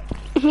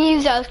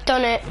 Music's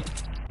done it.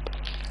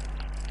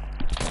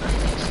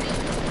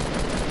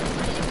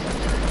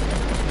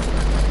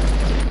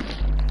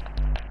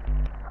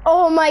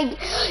 Oh my,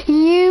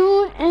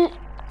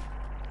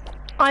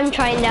 I'm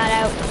trying that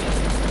out.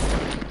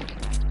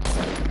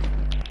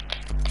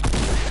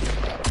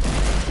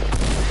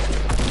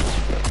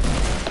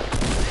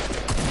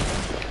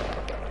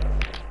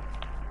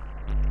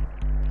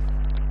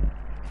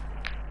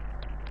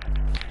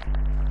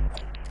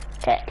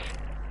 Okay.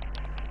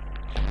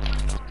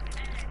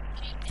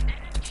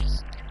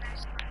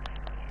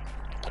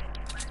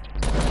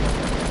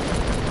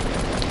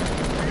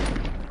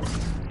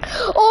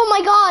 Oh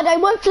my god, I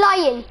went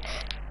flying.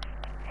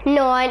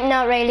 No,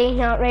 not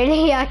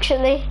really,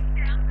 actually.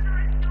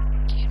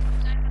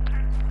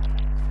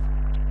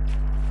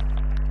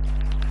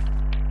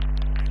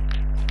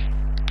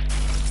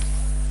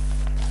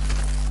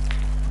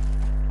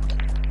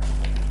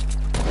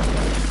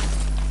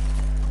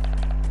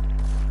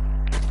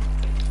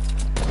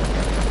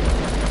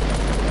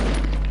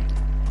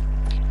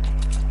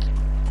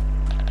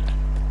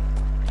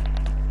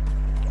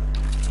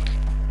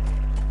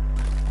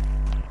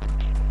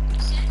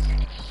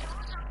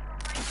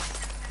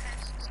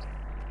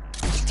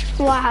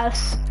 What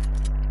house?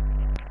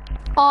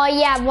 Oh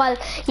yeah, well,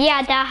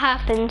 yeah, that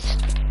happens.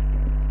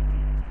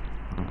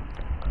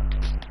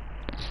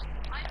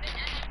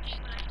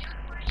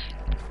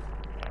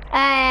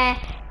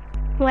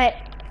 Wait,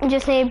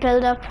 just need to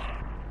build up.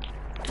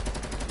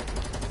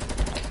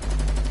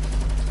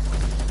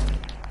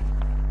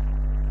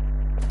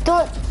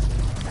 Don't,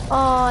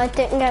 oh, it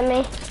didn't get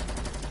me.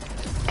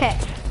 Okay.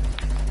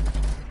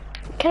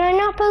 Can I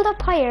not build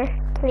up higher,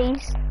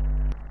 please?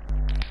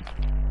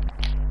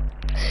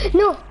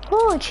 No,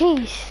 oh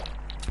jeez.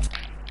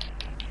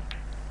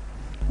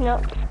 No.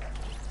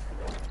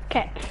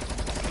 Okay.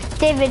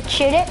 David,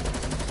 shoot it.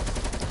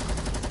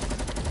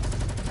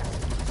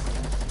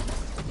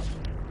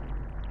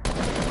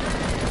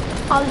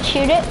 I'll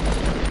shoot it.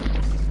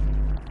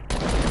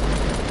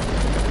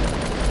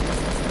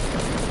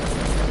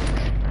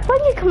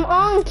 Will you come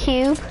on,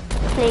 Cube,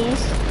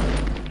 please?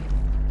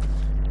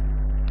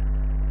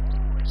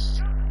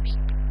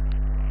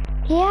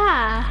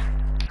 Yeah.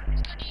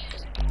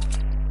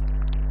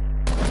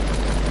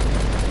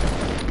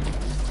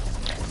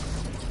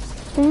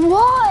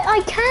 What?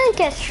 I can't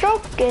get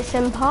struck. It's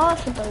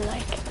impossible,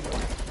 like.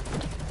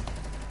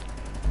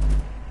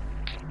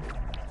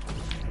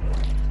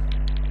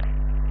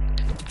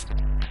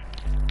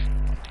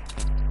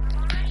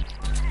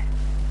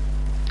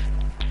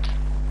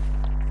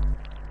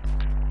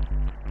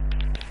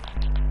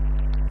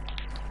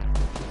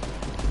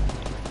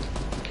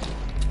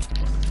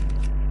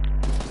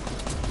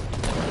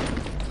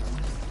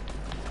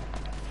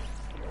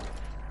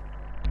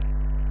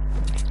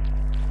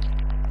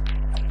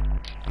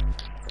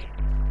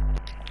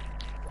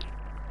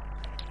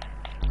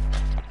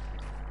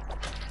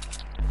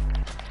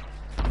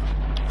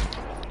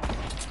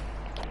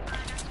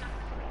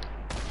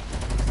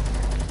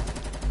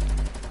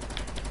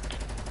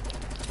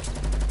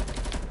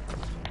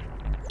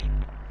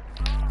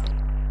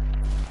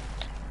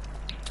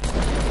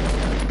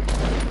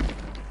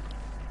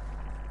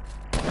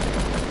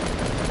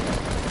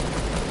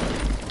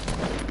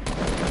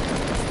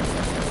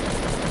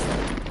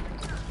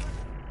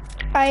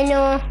 I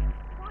know.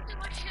 Both of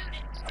us shoot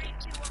in 3,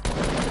 2,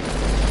 1.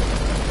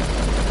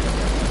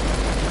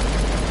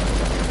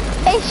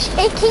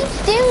 It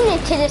keeps doing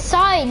it to the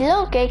side.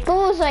 Look, it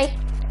goes like.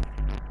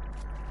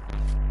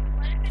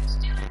 But if it's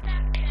doing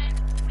that, then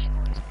we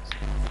go to the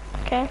side.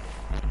 Okay.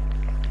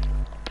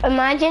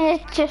 Imagine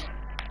it's just.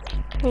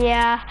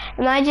 Yeah.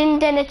 Imagine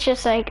then it's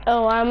just like,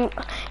 oh, I'm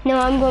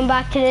going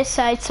back to this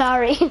side.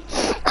 Sorry.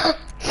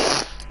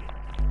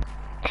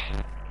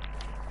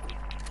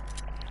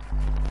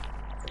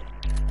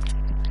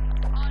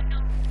 Oh no,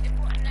 it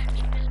wouldn't let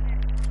me build it.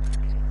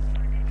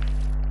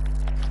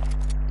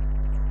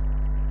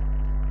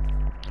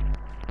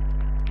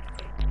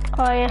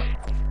 Oh yeah.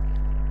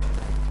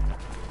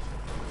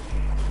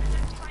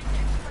 Let's find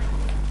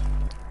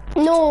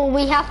it. No,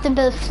 we have to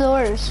build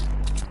floors.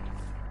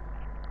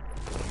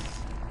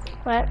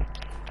 What?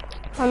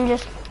 I'm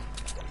just.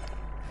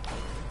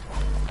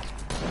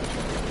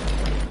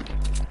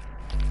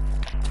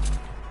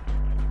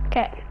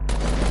 Okay.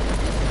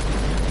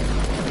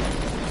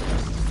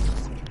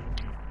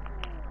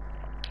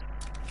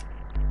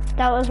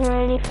 That wasn't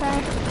really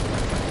fair.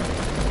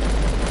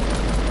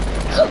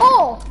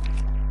 Oh!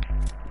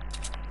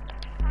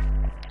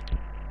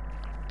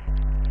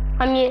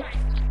 I'm you.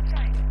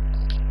 Try.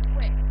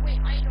 Wait,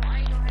 I know how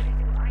to do it.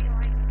 I know.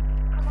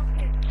 Come up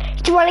here.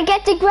 Do you want to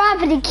get the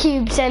gravity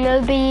cubes and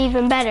it'll be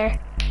even better?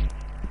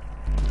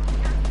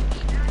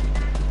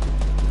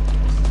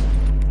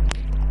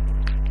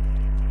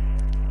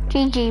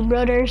 GG,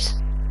 brothers.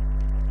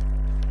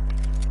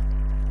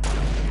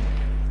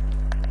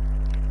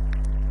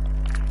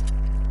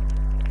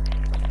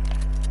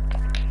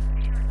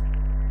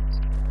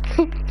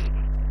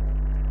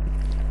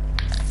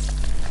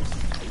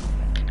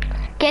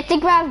 Get the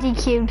gravity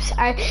cubes.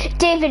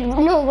 David,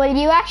 no, will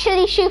you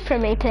actually shoot for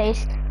me,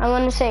 please? I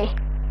want to see.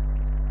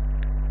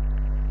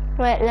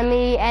 Wait, let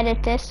me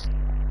edit this.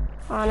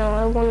 Oh no,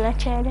 I won't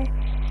let you edit.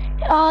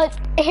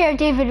 Here,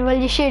 David, will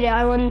you shoot it?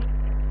 I want.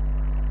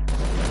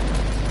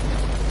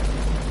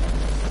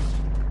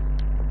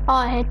 Oh,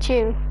 I hit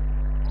you.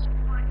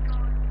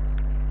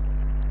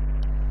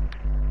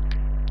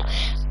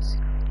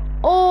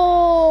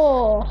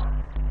 Oh!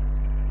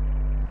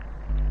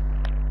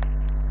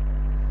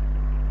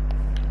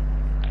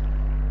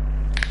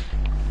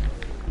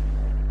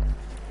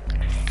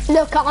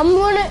 Look, I'm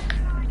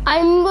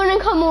gonna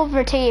come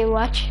over to you,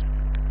 watch.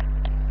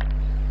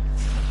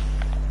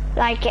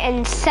 Like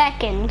in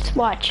seconds,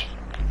 watch.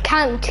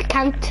 Count.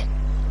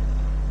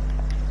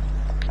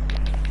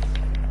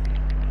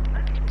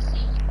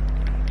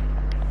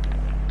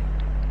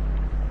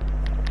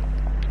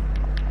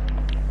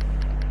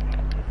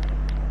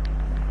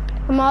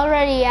 I'm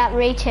already at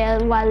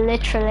retail, well,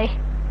 literally.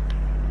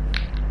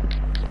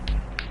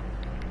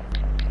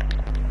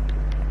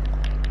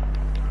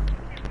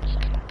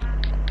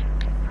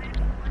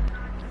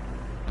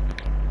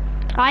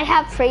 I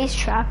have freeze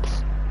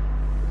traps.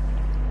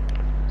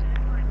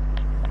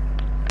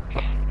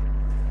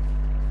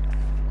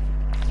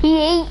 He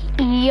ate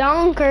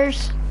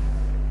yonkers.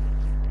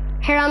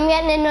 Here, I'm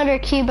getting another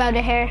cube out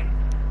of here.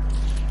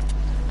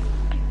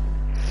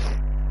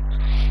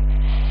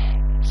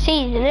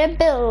 Season it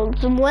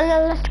builds. One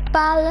little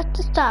ball at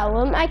the start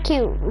with my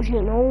cubes.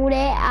 You know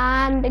that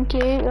I'm the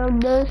king of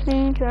the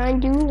sea.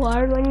 Trying too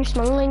hard when you're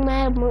smuggling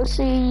my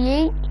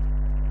pussy.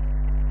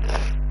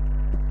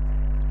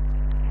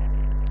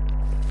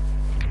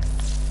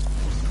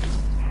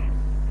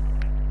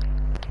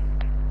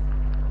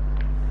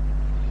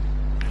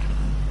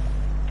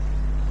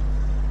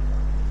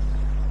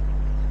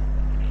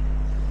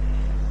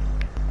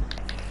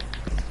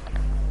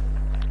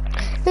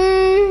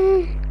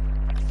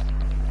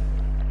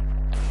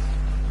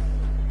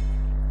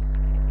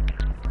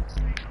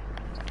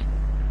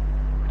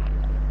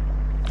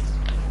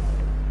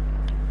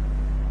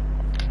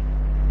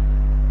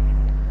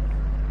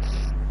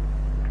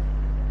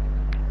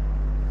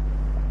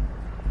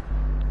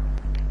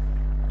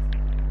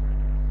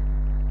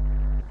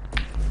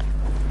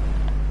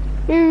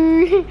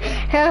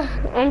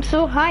 I'm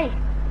so high.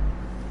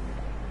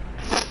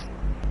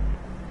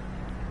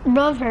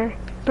 Brother.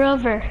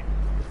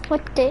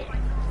 What the?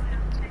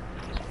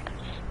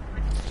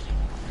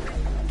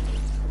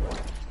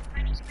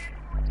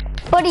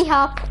 Buddy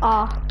hop.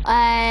 Oh,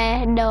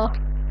 no.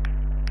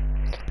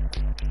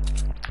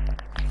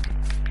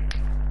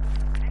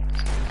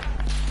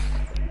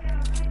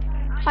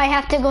 I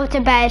have to go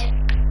to bed.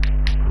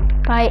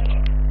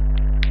 Bye.